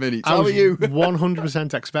 45 minutes. How are you?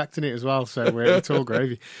 100% expecting it as well, so it's all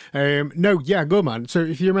gravy. Good, man. So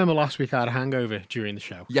if you remember last week, I had a hangover during the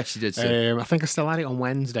show. Yes, you did, sir. I think I still had it on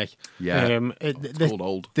Wednesday. Yeah, it's called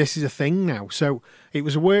old. This is a thing now. So it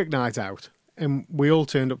was a work night out, and we all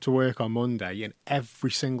turned up to work on Monday, and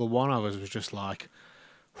every single one of us was just like,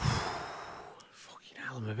 fucking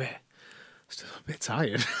hell, I'm still a bit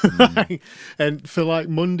tired. And for like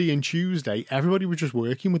Monday and Tuesday, everybody was just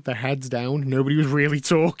working with their heads down. Nobody was really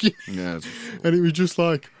talking. Yeah, and it was just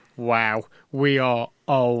like, wow, we are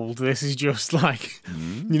old. This is just like,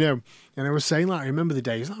 you know. And I was saying, like, I remember the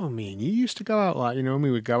days, like, me and you used to go out, like, you know, and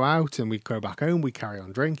we would go out and we'd go back home, we'd carry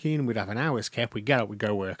on drinking, and we'd have an hour's kip, we'd get up, we'd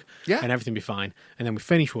go work, and everything would be fine. And then we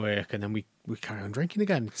finish work, and then we carry on drinking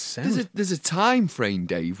again. There's a time frame,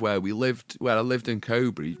 Dave, where I lived in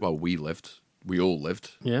Cobridge. Well, we all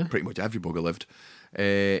lived. Yeah. Pretty much every bugger lived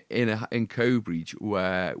in Cobridge,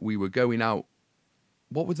 where we were going out.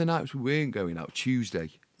 What were the nights we weren't going out? Tuesday.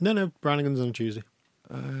 No, Brannigan's on Tuesday.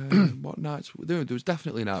 What nights? There was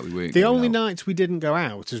definitely a night we weren't. The going only out. nights we didn't go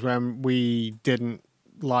out is when we didn't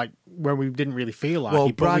really feel like Well,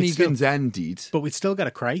 it. But Brannigan's ended. but we'd still get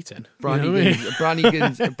a crate in. You know what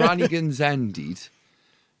I mean? Brannigan's ended,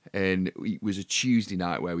 and it was a Tuesday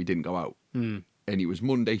night where we didn't go out, and it was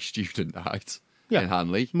Monday student night in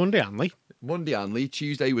Hanley. Monday Hanley.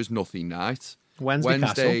 Tuesday was nothing night.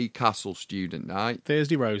 Wednesday Castle student night.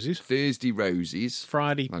 Thursday Roses.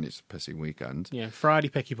 Friday. And it's a pissing weekend. Yeah, Friday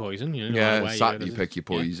Pick Your Poison. You know, Yeah, Saturday Pick Your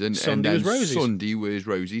Poison. Yeah. Sunday and then was Roses. Sunday was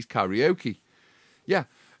Rosie's karaoke. Yeah.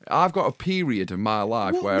 I've got a period of my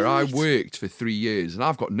life where I worked for 3 years and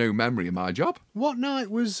I've got no memory of my job. What night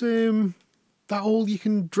was that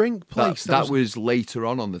all-you-can-drink place? That was later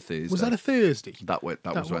on the Thursday. Was that a Thursday? That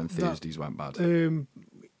was when Thursdays went bad.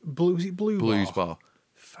 Was it Blues Bar.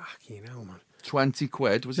 Fucking hell, man. 20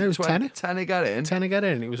 quid. Was No, it it was 20? 10 to get in. 10 to get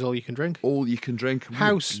in. It was all you can drink. All you can drink.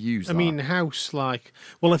 House. Like,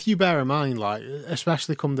 well, if you bear in mind, like,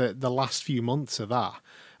 especially come the last few months of that,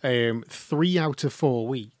 3 out of 4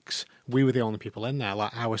 weeks, we were the only people in there,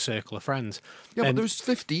 like our circle of friends. Yeah, but there was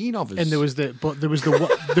 15 of us. And there was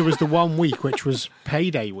the 1 week which was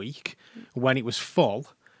payday week when it was full.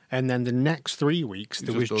 And then the next 3 weeks,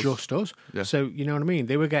 there was just us. Yeah. So, you know what I mean?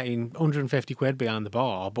 They were getting 150 quid behind the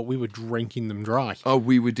bar, but we were drinking them dry. Oh,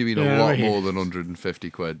 we were doing a lot more than 150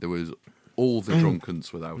 quid. There was all the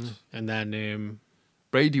drunkens without. And then...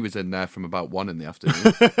 Brady was in there from about 1 in the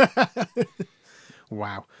afternoon.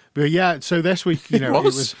 Wow. But yeah, so this week, you know,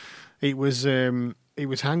 it was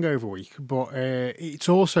hangover week, but it's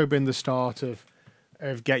also been the start of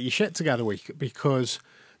get your shit together week, because...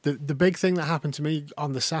 The big thing that happened to me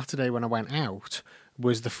on the Saturday when I went out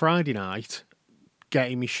was the Friday night,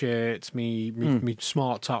 getting me shirts, me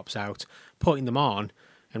smart tops out, putting them on,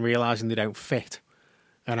 and realising they don't fit.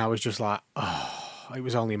 And I was just like, oh, it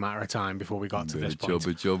was only a matter of time before we got to this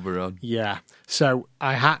point. Jubber on. Yeah. So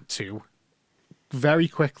I had to very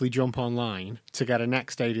quickly jump online to get a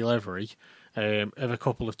next day delivery of a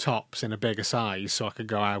couple of tops in a bigger size so I could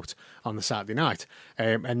go out on the Saturday night.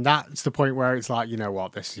 And that's the point where it's like, you know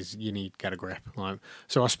what, you need to get a grip. Like,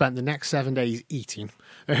 so I spent the next 7 days eating.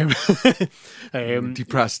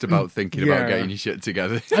 Depressed about thinking about getting your shit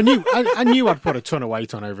together. I knew I'd put a ton of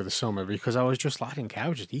weight on over the summer because I was just like, I didn't care, I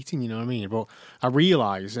was just eating, you know what I mean? But I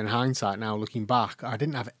realised in hindsight now, looking back, I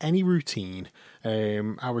didn't have any routine.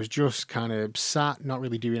 I was just kind of sat, not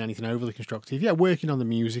really doing anything overly constructive. Yeah, working on the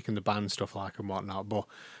music and the band stuff like and whatnot, but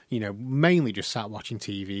you know, mainly just sat watching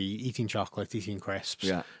TV, eating chocolate, eating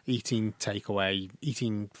crisps, eating takeaway,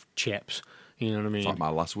 eating chips. You know what I mean? It's like my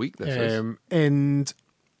last week. This is. And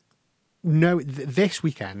no, this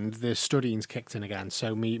weekend the studying's kicked in again.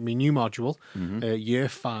 So me new module, year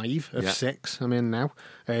 5 of 6, I'm in now.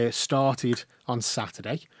 Started on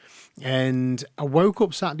Saturday. And I woke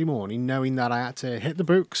up Saturday morning knowing that I had to hit the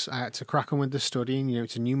books, I had to crack on with the studying, you know,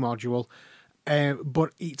 it's a new module.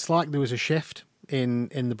 But it's like there was a shift in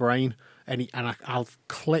the brain, and I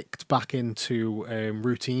clicked back into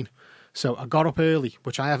routine. So I got up early,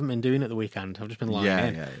 which I haven't been doing at the weekend. I've just been lying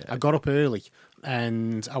in. Yeah. I got up early,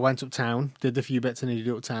 and I went uptown, did the few bits I needed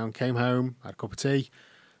to do uptown, came home, had a cup of tea,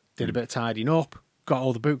 did a bit of tidying up, got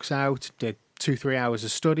all the books out, did 2-3 hours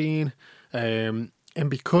of studying. And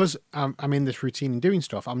because I'm in this routine and doing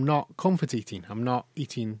stuff, I'm not comfort eating. I'm not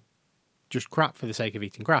eating just crap for the sake of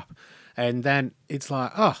eating crap. And then it's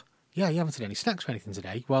like, oh, yeah, you haven't had any snacks or anything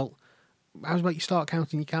today. Well, how's about you start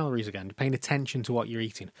counting your calories again, paying attention to what you're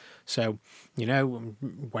eating? So, you know,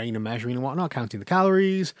 weighing and measuring and whatnot, counting the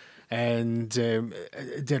calories, and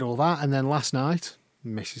did all that. And then last night,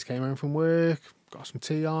 Mrs. came home from work, got some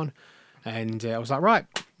tea on, and I was like, right,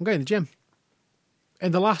 I'm going to the gym. For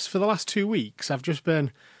the last 2 weeks, I've just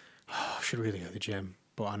been, I should really go to the gym,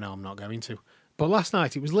 but I know I'm not going to. But last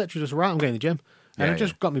night, it was literally just, right, I'm going to the gym. And I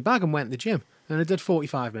just got my bag and went to the gym. And I did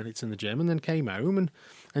 45 minutes in the gym and then came home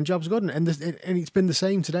and job's good. And it's been the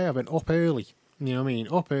same today. I've been up early, you know what I mean?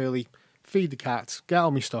 Up early, feed the cats, get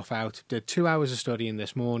all my stuff out, did 2 hours of studying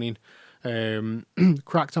this morning,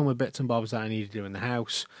 cracked on with bits and bobs that I needed to do in the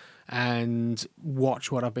house, and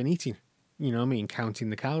watch what I've been eating. you know what I mean, counting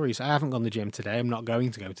the calories. I haven't gone to the gym today. I'm not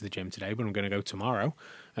going to go to the gym today, but I'm going to go tomorrow.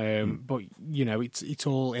 But, you know, it's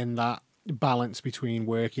all in that balance between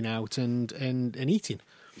working out and eating.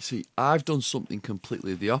 You see, I've done something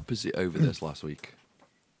completely the opposite over this last week.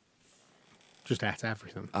 Just ate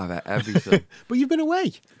everything. I've ate everything. But you've been away.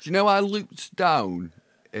 Do you know I looked down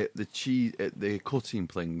at the cutting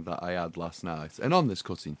thing that I had last night? And on this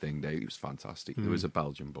cutting thing, Dave, it was fantastic. There was a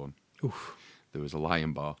Belgian bun. Oof. There was a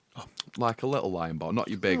lion bar. Like a little lion bar, not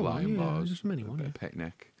your big lion bars. Just a mini one. A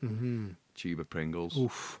picnic. Mm-hmm. Tube of Pringles.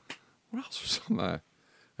 Oof. What else was on there?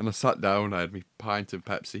 And I sat down, I had my pint of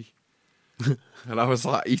Pepsi. And I was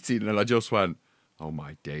like eating, and I just went, oh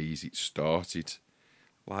my days, it started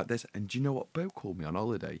like this. And do you know what Bo called me on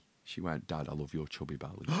holiday? She went, Dad, I love your chubby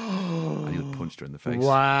belly. I nearly punched her in the face.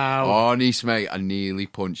 Wow. Honest, mate, I nearly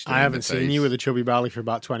punched her I in haven't the face. seen you with a chubby belly for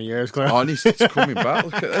about 20 years, Claire. Honest, it's coming back.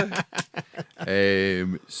 Look at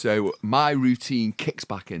that. So my routine kicks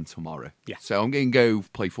back in tomorrow. Yeah. So I'm going to go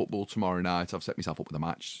play football tomorrow night. I've set myself up with a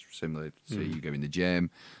match similar to you go in the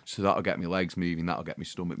gym. So that'll get my legs moving. That'll get my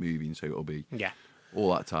stomach moving. So it'll be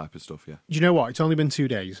all that type of stuff, yeah. Do you know what? It's only been 2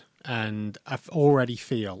 days, and I already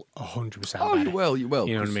feel 100% Oh, better. you will. You know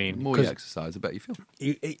what I mean? The more you exercise, I bet you feel.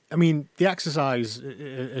 I mean, the exercise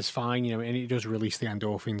is fine, you know, and it does release the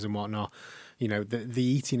endorphins and whatnot. You know, the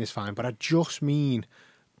eating is fine, but I just mean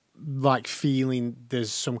like feeling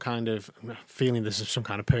there's some kind of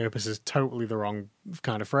purpose is totally the wrong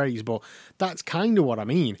kind of phrase, but that's kind of what I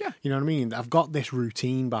mean. Yeah. You know what I mean? I've got this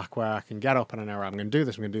routine back where I can get up and I know I'm going to do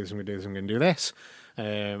this, I'm going to do this, I'm going to do this, I'm going to do this.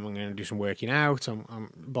 I'm going to do some working out. I'm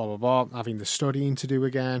blah blah blah. Having the studying to do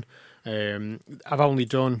again. I've only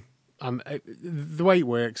done. The way it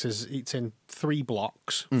works is it's in 3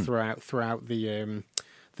 blocks throughout the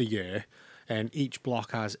year, and each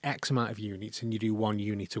block has X amount of units, and you do 1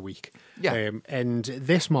 unit a week. Yeah. And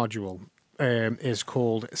this module is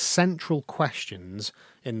called Central Questions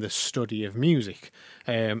in the Study of Music,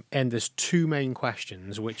 and there's 2 main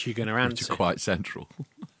questions which you're going to answer. Which are quite central.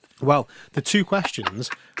 Well, the 2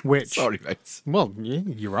 questions which... Sorry, mate. Well, yeah,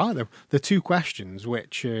 you're right, though. The 2 questions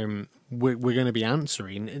which we're going to be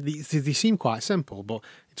answering, they seem quite simple, but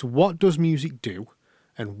it's what does music do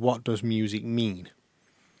and what does music mean?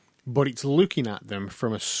 But it's looking at them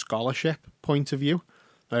from a scholarship point of view,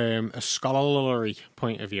 a scholarly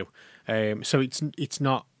point of view. So it's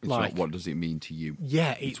not It's like... not what does it mean to you.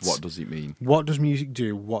 Yeah, it's what does it mean. What does music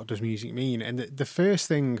do? What does music mean? And the first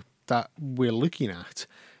thing that we're looking at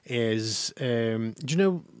is, do you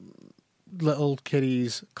know little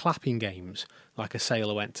kiddies clapping games, like A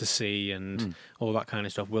Sailor Went to Sea and all that kind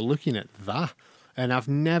of stuff? We're looking at that. And I've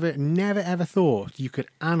never ever thought you could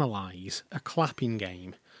analyse a clapping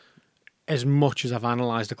game as much as I've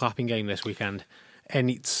analysed a clapping game this weekend. And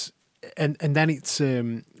it's... And then it's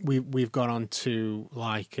we've gone on to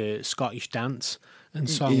like Scottish dance and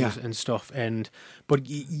songs and stuff, but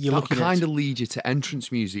you're looking kind of lead you to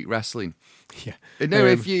entrance music wrestling. Yeah, No,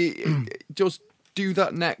 if you just do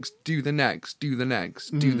that next, do the next, do the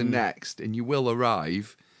next, do the next, and you will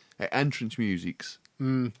arrive at entrance musics.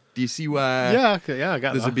 Do you see where? Yeah, okay, I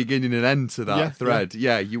get there's that. a beginning and end to that thread.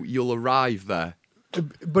 Yeah, you'll arrive there.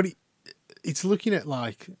 But it's looking at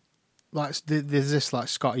like there's this like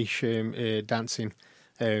Scottish dancing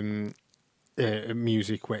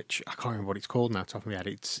music, which I can't remember what it's called now. Top of my head,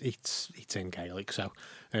 it's in Gaelic, so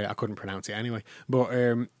I couldn't pronounce it anyway. But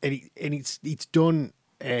it's done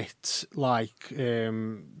at like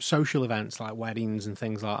social events like weddings and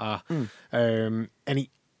things like that.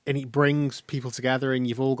 And it brings people together, and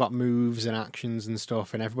you've all got moves and actions and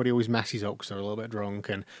stuff, and everybody always messes up because they're a little bit drunk,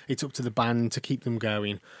 and it's up to the band to keep them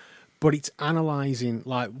going. But it's analysing,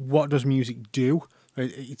 like, what does music do?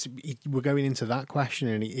 We're going into that question,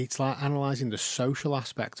 and it's like analysing the social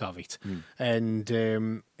aspect of it, and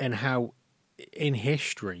how in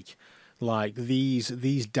history, like these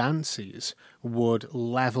dances would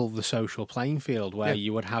level the social playing field, where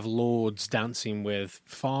you would have lords dancing with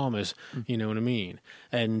farmers, you know what I mean?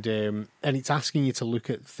 And it's asking you to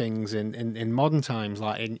look at things in modern times,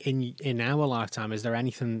 like in our lifetime. Is there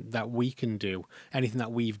anything that we can do, anything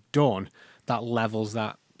that we've done that levels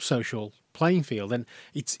that social playing field? And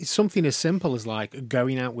it's something as simple as like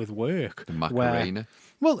going out with work. The Macarena.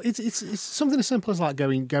 Well, it's something as simple as like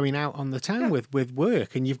going out on the town with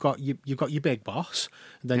work, and you've got your big boss,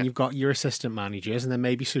 then you've got your assistant managers, and then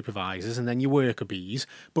maybe supervisors, and then your worker bees.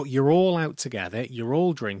 But you're all out together, you're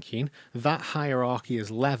all drinking. That hierarchy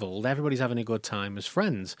is leveled. Everybody's having a good time as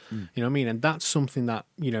friends. You know what I mean? And that's something that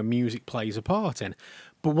music plays a part in.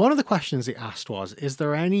 But one of the questions it asked was: is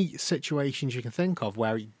there any situations you can think of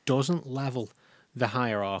where it doesn't level the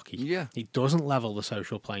hierarchy. Yeah. It doesn't level the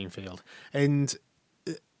social playing field. And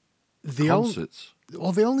the Concerts.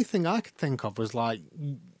 the only thing I could think of was like,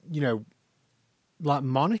 you know, like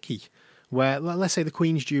monarchy, where let's say the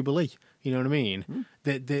Queen's Jubilee. You know what I mean?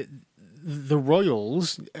 The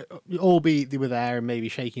royals, albeit they were there and maybe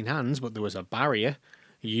shaking hands, but there was a barrier.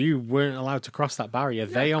 You weren't allowed to cross that barrier.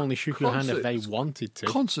 They only shook your hand if they wanted to.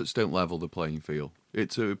 Concerts don't level the playing field.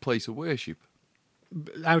 It's a place of worship.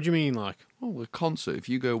 How do you mean, like? Well, a concert, if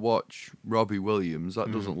you go watch Robbie Williams,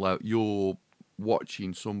 that doesn't you're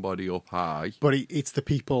watching somebody up high. But it's the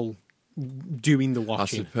people doing the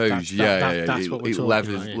watching. I suppose, That's what we're it talking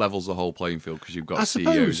levels, about, yeah. levels the whole playing field because you've got I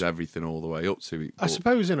CEOs, suppose- everything all the way up to it. I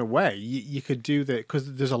suppose in a way you could do that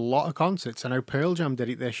because there's a lot of concerts. I know Pearl Jam did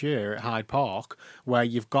it this year at Hyde Park, where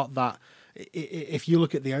you've got that. If you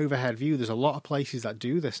look at the overhead view, there's a lot of places that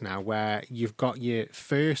do this now, where you've got your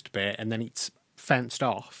first bit and then it's fenced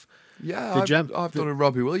off. Yeah, The I've done a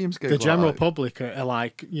Robbie Williams gig. The like general that. public are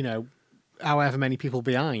like, you know, however many people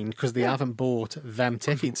behind because they haven't bought them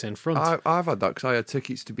tickets in front. I've had that because I had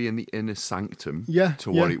tickets to be in the inner sanctum, Yeah, to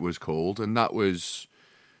what yeah. it was called, and that was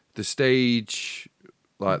the stage,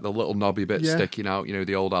 like the little knobby bit Yeah. sticking out, you know,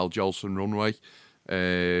 the old Al Jolson runway.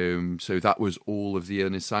 So that was all of the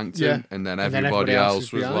inner sanctum, Yeah. and then And then everybody everybody else else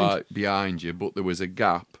is was behind. like behind you, but there was a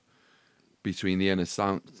gap between the inner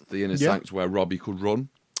sanctum where Robbie could run.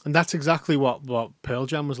 And that's exactly what Pearl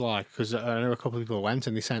Jam was like, because I know a couple of people went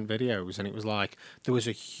and they sent videos, and it was like there was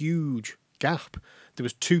a huge gap. There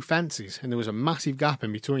was two fences, and there was a massive gap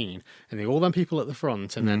in between, and all them people at the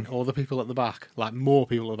front, and then all the people at the back, like more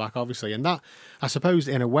people at the back, obviously. And that, I suppose,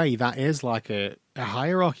 in a way, that is like a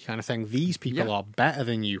hierarchy kind of thing. These people Yeah. are better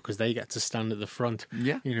than you because they get to stand at the front.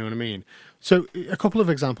 Yeah. You know what I mean? So a couple of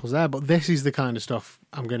examples there, but this is the kind of stuff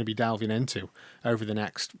I'm going to be delving into over the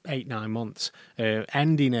next 8-9 months.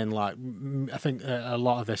 Ending in like, I think a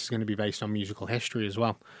lot of this is going to be based on musical history as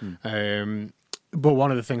well. But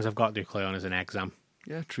one of the things I've got to do, Cleon, is an exam.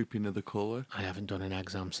 Yeah, Trooping of the Colour. I haven't done an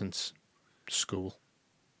exam since school.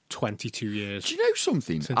 22 years Do you know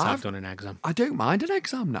something? since I've done an exam. I don't mind an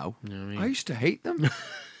exam now. You know what I mean? I used to hate them.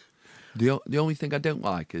 The only thing I don't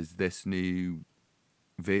like is this new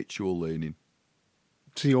virtual learning.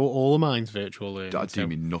 See, all of mine's virtual learning. That so- do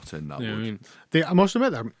me nothing, that You know what I would. mean? I must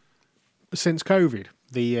admit, though, since COVID,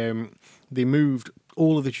 they moved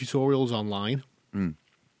all of the tutorials online, and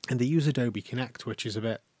they use Adobe Connect, which is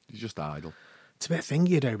It's just idle. it's a bit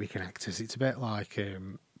thingy. Adobe Connect is. It's a bit like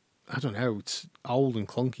I don't know. It's old and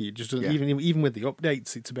clunky. It just doesn't, even with the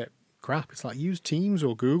updates, it's a bit crap. It's like use Teams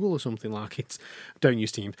or Google or something like it. Don't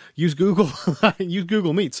use Teams. Use Google. Use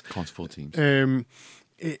Google Meets. Can't afford Teams.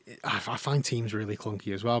 I find Teams really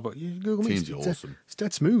clunky as well, but Google Meets Teams are awesome. It's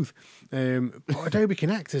dead smooth. But Adobe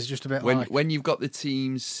Connect is just a bit like When you've got the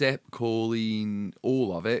Teams SIP calling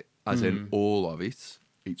all of it, as in all of it,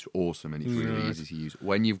 it's awesome and it's really easy to use.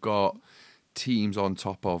 When you've got Teams on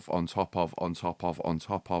top of as well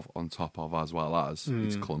as,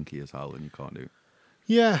 it's clunky as hell and you can't do it.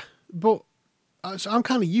 yeah, but so I'm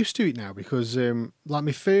kind of used to it now because like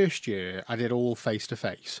my first year I did all face to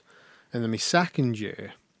face, and then my second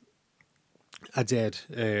year I did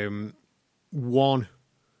one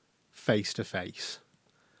face to face.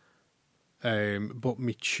 But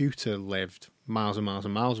my tutor lived miles and miles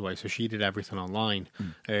and miles away, so she did everything online.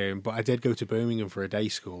 But I did go to Birmingham for a day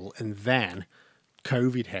school, and then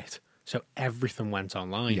COVID hit, so everything went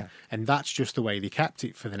online. Yeah. And that's just the way they kept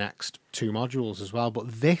it for the next 2 modules as well.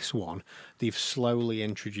 But this one, they've slowly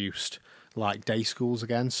introduced like day schools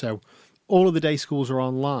again. So all of the day schools are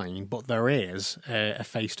online, but there is a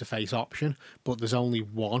face-to-face option, but there's only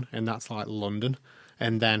one, and that's like London.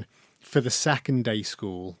 And then for the second day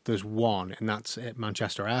school, there's one, and that's at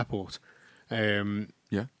Manchester Airport.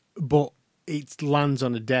 Yeah. But it lands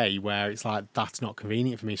on a day where it's like that's not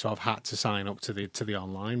convenient for me, so I've had to sign up to the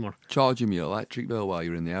online one. Charging me electric bill while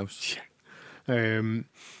you're in the house.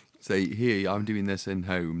 Say, here, I'm doing this in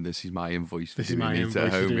home. This is my invoice for This is doing my it invoice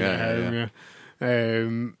at to home. do it Yeah, at yeah.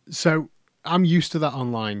 home, yeah. So I'm used to that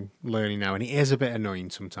online learning now, and it is a bit annoying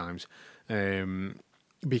sometimes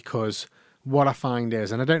because what I find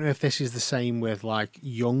is, and I don't know if this is the same with like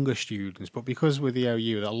younger students, but because with the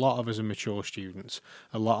OU, a lot of us are mature students,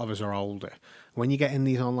 a lot of us are older. When you get in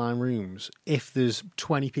these online rooms, if there's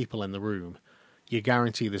 20 people in the room, you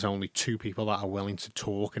guarantee there's only 2 people that are willing to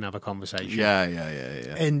talk and have a conversation. Yeah.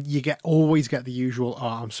 And you always get the usual, oh,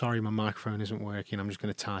 I'm sorry, my microphone isn't working, I'm just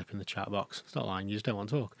going to type in the chat box. It's not lying, you just don't want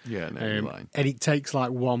to talk. Yeah, no, you're lying. And it takes like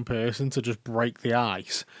one person to just break the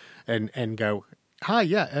ice and go, hi,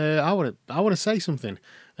 I want to say something.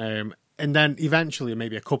 And And then eventually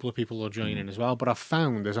maybe a couple of people will join in as well. But I've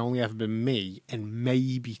found there's only ever been me and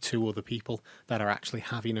maybe 2 other people that are actually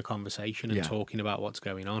having a conversation and talking about what's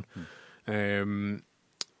going on.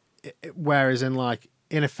 Whereas in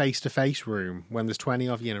a face-to-face room, when there's 20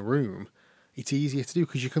 of you in a room, it's easier to do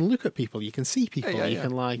because you can look at people, you can see people, you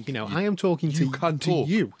can I am talking to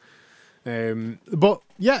you. But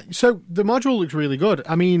yeah, so the module looks really good.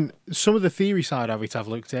 I mean, some of the theory side of it I've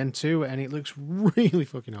looked into, and it looks really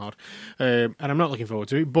fucking hard. And I'm not looking forward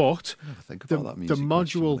to it. But the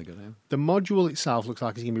module itself looks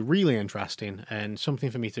like it's going to be really interesting and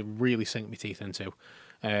something for me to really sink my teeth into.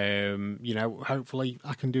 Hopefully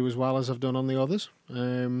I can do as well as I've done on the others,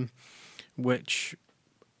 which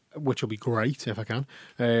will be great if I can.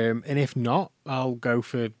 And if not, I'll go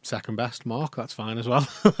for second best mark. That's fine as well.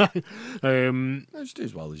 Just do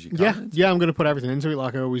as well as you can. Yeah, I'm going to put everything into it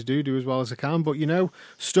like I always do as well as I can. But,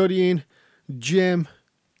 studying, gym,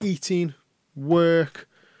 eating, work,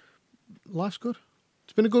 life's good.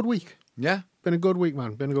 It's been a good week. Yeah. Been a good week,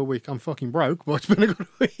 man. Been a good week. I'm fucking broke, but it's been a good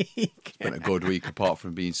week. It's been a good week apart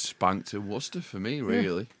from being spanked in Worcester for me,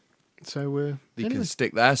 really. Yeah. So, they can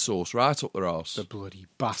stick their sauce right up their arse. The bloody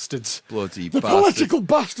bastards. The political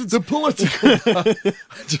bastards. The political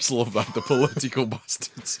I just love that. The political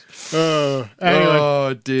bastards. Anyway.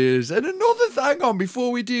 Oh, dears. And another thing, hang on,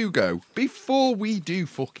 before we do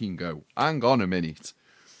fucking go, hang on a minute.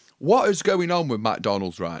 What is going on with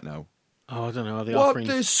McDonald's right now? Oh, I don't know. Are they what offering...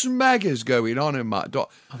 the smeg is going on in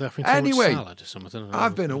McDonald's? Are they offering too much salad or something?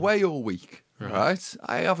 I've been away all week. Right.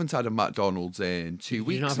 I haven't had a McDonald's in 2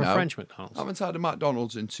 weeks now. You not have a French McDonald's? I haven't had a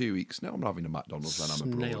McDonald's in 2 weeks. No, I'm not having a McDonald's when I'm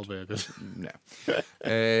abroad. Snail burgers.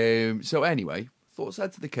 No. So anyway,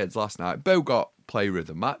 said to the kids last night, Bo got player of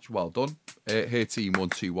the match. Well done. Her team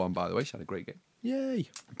won 2-1, by the way. She had a great game. Yay.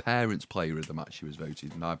 Parents player of the match, she was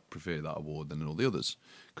voted. And I prefer that award than all the others.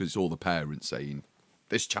 Because it's all the parents saying,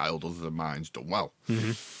 this child other than mine's done well.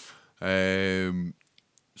 Mm-hmm.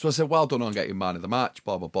 So I said, well done on getting man of the match,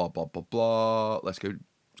 blah, blah, blah, blah, blah, blah. Let's go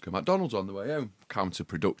McDonald's on the way home.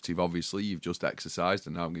 Counterproductive, obviously. You've just exercised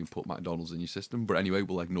and now I'm going to put McDonald's in your system. But anyway,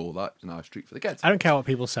 we'll ignore that. It's a nice treat for the kids. I don't care what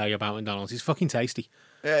people say about McDonald's. It's fucking tasty.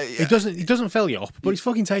 It doesn't fill you up, but it's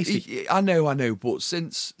fucking tasty. I know. But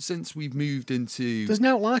since we've moved into... There's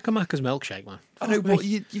no like a Macca's milkshake, man. I know, but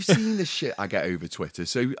you've seen the shit I get over Twitter.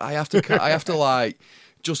 So I have to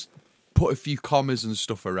just put a few commas and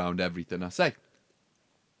stuff around everything I say.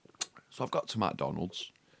 So I've got to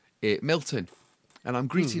McDonald's at Milton, and I'm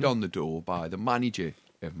greeted on the door by the manager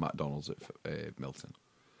of McDonald's at Milton.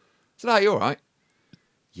 I said, "Are you all right?"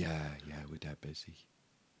 Yeah, we're dead busy.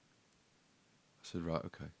 I said, "Right,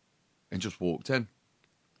 okay," and just walked in,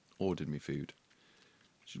 ordered me food.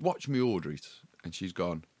 She watched me order it, and she's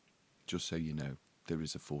gone, "Just so you know, there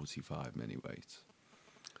is a 45-minute wait."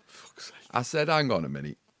 Fuck's sake. I said, "Hang on a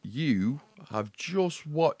minute. You have just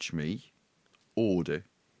watched me order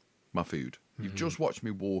my food. You've just watched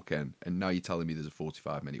me walk in, and now you're telling me there's a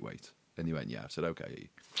 45-minute wait." And he went, "Yeah." I said, "Okay.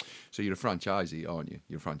 So you're a franchisee, aren't you?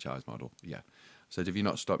 You're a franchise model." "Yeah." I said, "Have you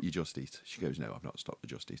not stopped your Just Eat?" She goes, "No, I've not stopped the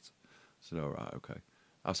Just Eat." I said, "All right, okay."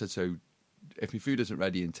 I said, "So if my food isn't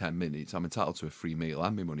ready in 10 minutes, I'm entitled to a free meal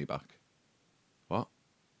and my money back." "What?"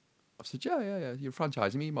 I said, Yeah. You're a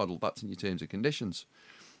franchisee model. That's in your terms and conditions.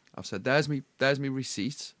 I've said, there's me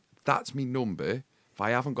receipt. That's me number. If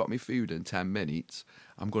I haven't got my food in 10 minutes,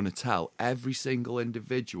 I'm going to tell every single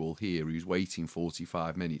individual here who's waiting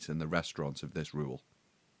 45 minutes in the restaurant of this rule.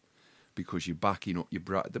 Because you're backing up your...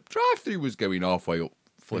 The drive-thru was going halfway up,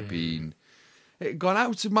 flipping. It had gone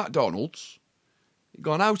out of McDonald's. It had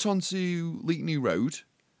gone out onto Leek New Road.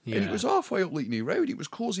 Yeah. And it was halfway up Leek New Road. It was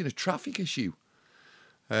causing a traffic issue.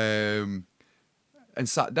 And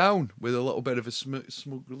sat down with a little bit of a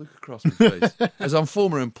smug look across my face. As I'm a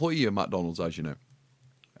former employee of McDonald's, as you know.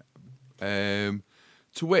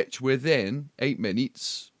 To which, within 8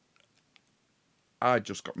 minutes, I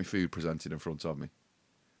just got my food presented in front of me.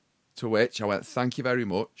 To which I went, "Thank you very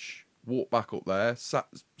much." Walked back up there,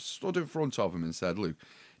 stood in front of him and said, "Lou,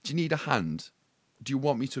 do you need a hand? Do you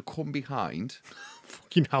want me to come behind?"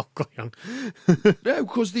 Fucking hell, Cleon. No,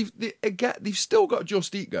 because they've still got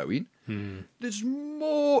Just Eat going. There's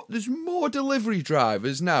more delivery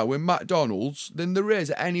drivers now in McDonald's than there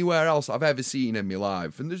is anywhere else I've ever seen in my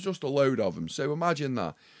life, and there's just a load of them. So imagine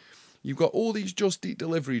that. You've got all these Just Eat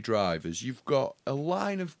delivery drivers. You've got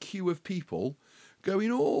a queue of people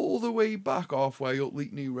going all the way back halfway up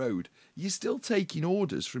Leek New Road. You're still taking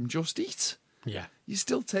orders from Just Eat. Yeah. You're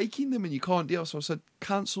still taking them and you can't deal. So I said,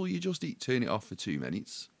 cancel your Just Eat, turn it off for 2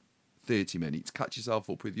 minutes, 30 minutes, catch yourself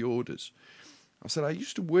up with the orders. I said, I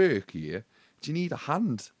used to work here. Do you need a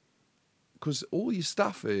hand because all your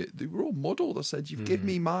staff, they were all muddled. I said, you've given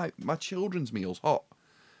me my children's meals hot.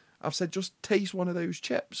 I've said, just taste one of those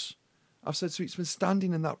chips. I've said, so it's been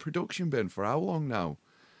standing in that production bin for how long now?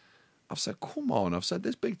 I've said, come on. I've said,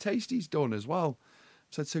 this Big Tasty's done as well.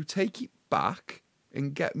 I've said, so take it back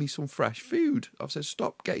and get me some fresh food. I've said,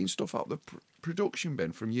 stop getting stuff out of the production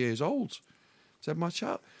bin from years old. I said, my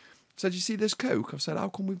child. I said, you see this Coke? I've said, how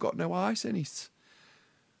come we've got no ice in it?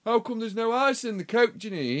 How come there's no ice in the Coke,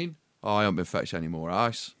 Janine? Oh, I haven't been fetching any more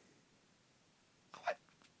ice. I went,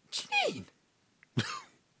 Janine,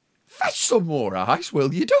 fetch some more ice,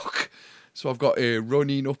 will you, duck? So I've got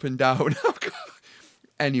running up and down.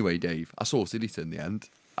 Anyway, Dave, I sorted it in the end.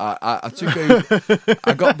 I took over.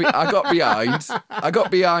 I got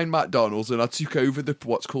behind McDonald's and I took over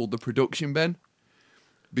what's called the production bin,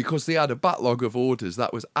 because they had a backlog of orders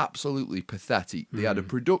that was absolutely pathetic. They had a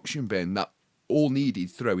production bin that all needed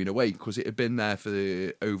throwing away because it had been there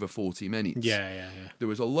for over 40 minutes. Yeah. There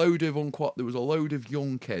was a load of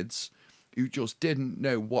young kids who just didn't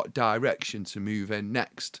know what direction to move in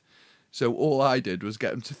next. So all I did was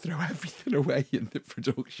get them to throw everything away in the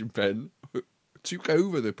production bin. Took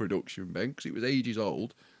over the production bin because it was ages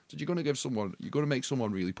old. Said, you're going to make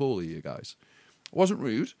someone really poorly, you guys. I wasn't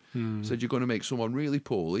rude. Said, you're going to make someone really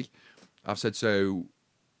poorly. I've said, so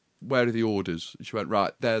where are the orders? And she went,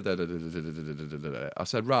 right, there. I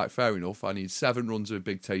said, right, fair enough. I need 7 runs of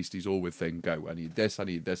Big Tasties, all with thing, go. I need this.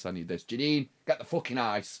 Janine, get the fucking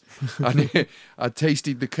ice. I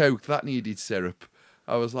tasted the Coke. That needed syrup.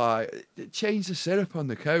 I was like, change the syrup on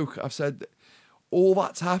the Coke. I've said, all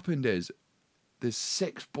that's happened is there's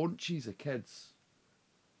 6 bunches of kids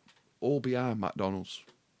all behind McDonald's,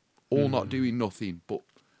 all not doing nothing, but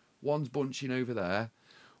one's bunching over there,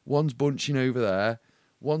 one's bunching over there,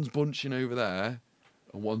 one's bunching over there,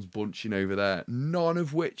 and one's bunching over there, none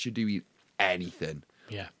of which are doing anything.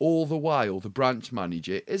 Yeah. All the while, the branch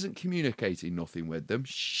manager isn't communicating nothing with them.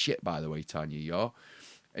 Shit, by the way, Tanya, you are.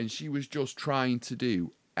 And she was just trying to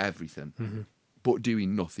do everything, but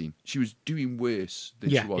doing nothing. She was doing worse than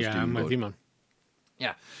she was doing I'm good. with you, man.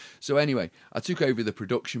 Yeah. So anyway, I took over the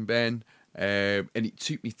production bin, and it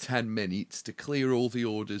took me 10 minutes to clear all the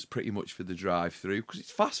orders pretty much for the drive-through, because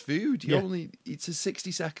it's fast food. It's a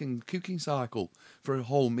 60-second cooking cycle for a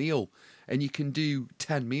whole meal, and you can do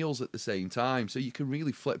 10 meals at the same time, so you can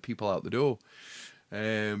really flip people out the door.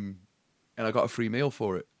 And I got a free meal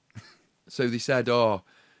for it. So they said,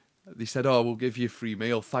 we'll give you a free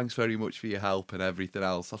meal. Thanks very much for your help and everything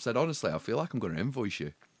else. I've said, honestly, I feel like I'm going to invoice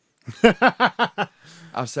you.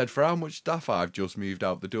 I've said, for how much staff I've just moved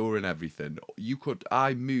out the door and everything,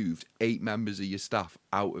 I moved 8 members of your staff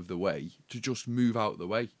out of the way to just move out of the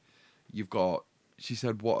way. She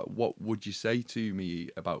said, what would you say to me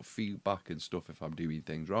about feedback and stuff if I'm doing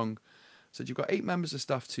things wrong? I said, you've got 8 members of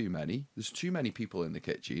staff too many. There's too many people in the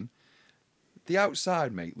kitchen. The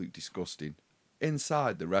outside, mate, looked disgusting.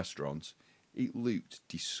 Inside the restaurant, it looked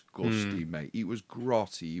disgusting, mate. It was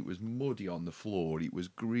grotty. It was muddy on the floor. It was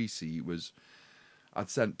greasy. I'd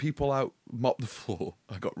sent people out mop the floor.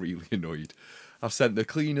 I got really annoyed. I've sent the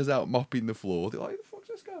cleaners out mopping the floor. They're like, who the fuck's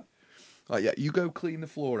this guy? Like, yeah, you go clean the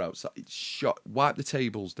floor outside. Wipe the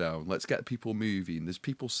tables down. Let's get people moving. There's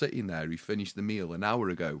people sitting there who finished the meal an hour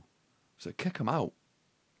ago. So kick them out.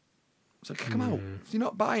 Kick them out. If you're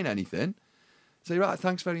not buying anything, say, right,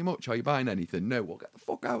 thanks very much. Are you buying anything? No, well, get the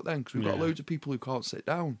fuck out then, because we've got loads of people who can't sit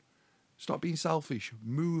down. Stop being selfish.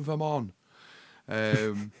 Move them on.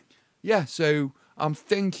 So I'm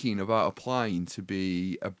thinking about applying to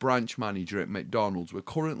be a branch manager at McDonald's. We're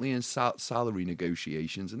currently in salary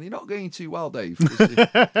negotiations, and they're not going too well, Dave.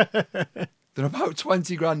 They're about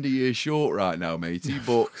 20 grand a year short right now, matey,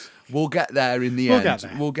 but we'll get there in the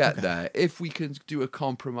end. We'll get there. If we can do a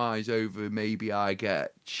compromise over, maybe I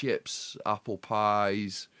get chips, apple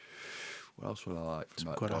pies. What else would I like from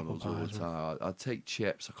McDonald's all the time? I'd take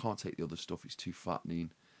chips. I can't take the other stuff. It's too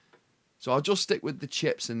fattening. So I'll just stick with the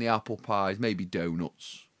chips and the apple pies, maybe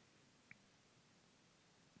donuts.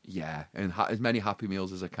 Yeah, and as many Happy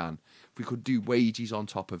Meals as I can. If we could do wages on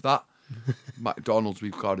top of that, McDonald's,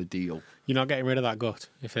 we've got a deal. You're not getting rid of that gut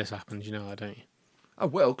if this happens, you know that, don't you? I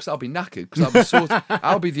will, because I'll be knackered. Because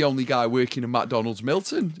I'll be the only guy working in McDonald's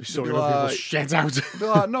Milton. Sorting people's shit out. Be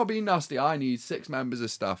like, not being nasty. I need 6 members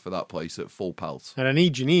of staff for that place at full pelt. And I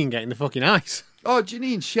need Janine getting the fucking ice. Oh,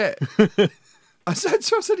 Janine, shit. I said,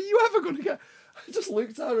 are you ever going to get... I just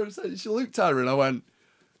looked at her and said, she looked at her and I went,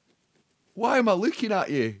 why am I looking at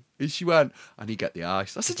you? And she went, I need to get the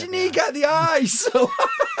ice. I said, you need to get the ice.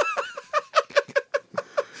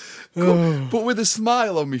 But with a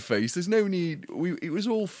smile on my face, there's no need. It was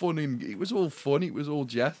all fun it was all fun. It was all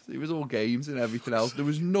jest. It was all games and everything else. There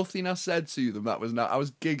was nothing I said to them that was not. I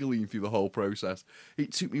was giggling through the whole process.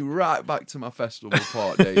 It took me right back to my festival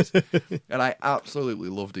park days, and I absolutely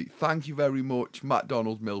loved it. Thank you very much,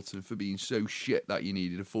 McDonald Milton, for being so shit that you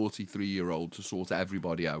needed a 43-year-old to sort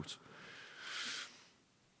everybody out.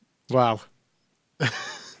 Well,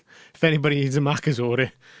 if anybody needs a Macca's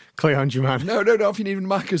order, Cleon's your man. No. If you need a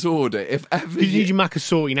Macca's order, if ever You need your Macca's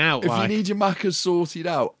sorting out. if you need your Macca's sorted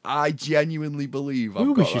out, I genuinely believe I've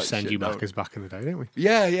we got used to that send shit you down. Macca's back in the day, didn't we?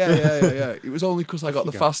 Yeah. It was only because I got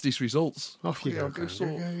the go. fastest results. Off you go, Go Clem. sort.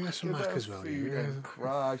 Go get some Get Macca's, that will food you? in.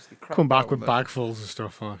 Christ, the crap Come back out with of it. bagfuls of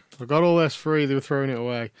stuff. I got all this free. They were throwing it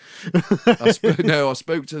away. I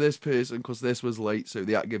spoke to this person because this was late, so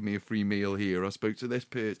they had to give me a free meal here. I spoke to this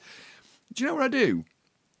person. Do you know what I do?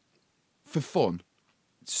 For fun.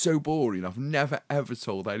 It's so boring. I've never, ever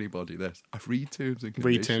told anybody this. I read terms and conditions.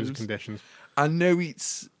 Read terms and conditions. I know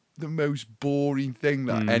it's the most boring thing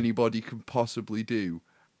that anybody can possibly do.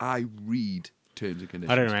 I read terms and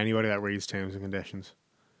conditions. I don't know anybody that reads terms and conditions.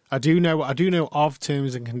 I do know of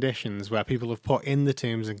terms and conditions where people have put in the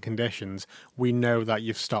terms and conditions. We know that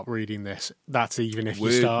you've stopped reading this. That's even if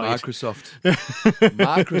you started.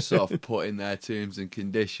 Microsoft put in their terms and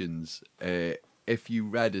conditions. If you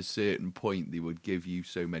read a certain point, they would give you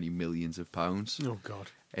so many millions of pounds. Oh God!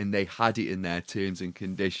 And they had it in their terms and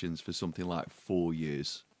conditions for something like 4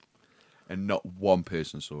 years, and not one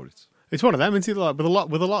person saw it. It's one of them. It's like with a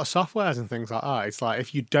lot of softwares and things like that. It's like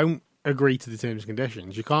if you don't agree to the terms and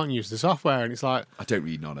conditions, you can't use the software. And it's like I don't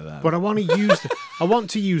read none of that. but I want to use I want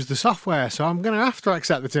to use the software, so I'm going to have to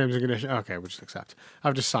accept the terms and conditions. Okay, we'll just accept.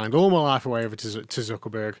 I've just signed all my life away over to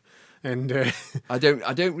Zuckerberg, and I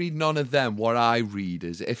don't read none of them. What I read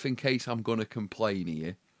is if in case I'm going to complain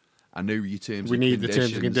here, I know your terms. We and need conditions. the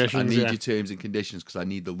terms and conditions, I need yeah. your terms and conditions because I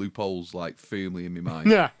need the loopholes like firmly in my mind.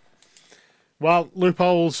 yeah. Well,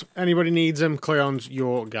 loopholes. Anybody needs them? Cleon's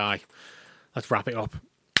your guy. Let's wrap it up.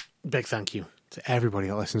 Big thank you to everybody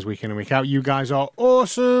that listens week in and week out. You guys are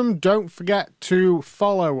awesome. Don't forget to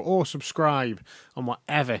follow or subscribe on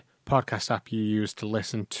whatever podcast app you use to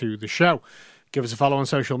listen to the show. Give us a follow on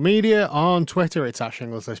social media. On Twitter, it's at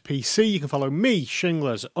ShinglersListPC. You can follow me,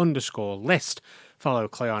 Shinglers_list. Follow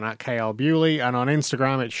Cleon at KL Bewley. And on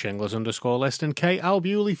Instagram, it's Shinglers_list and KL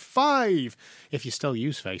Bewley5. If you still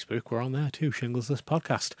use Facebook, we're on there too, Shingles List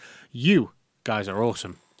Podcast. You guys are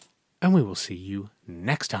awesome. And we will see you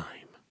next time.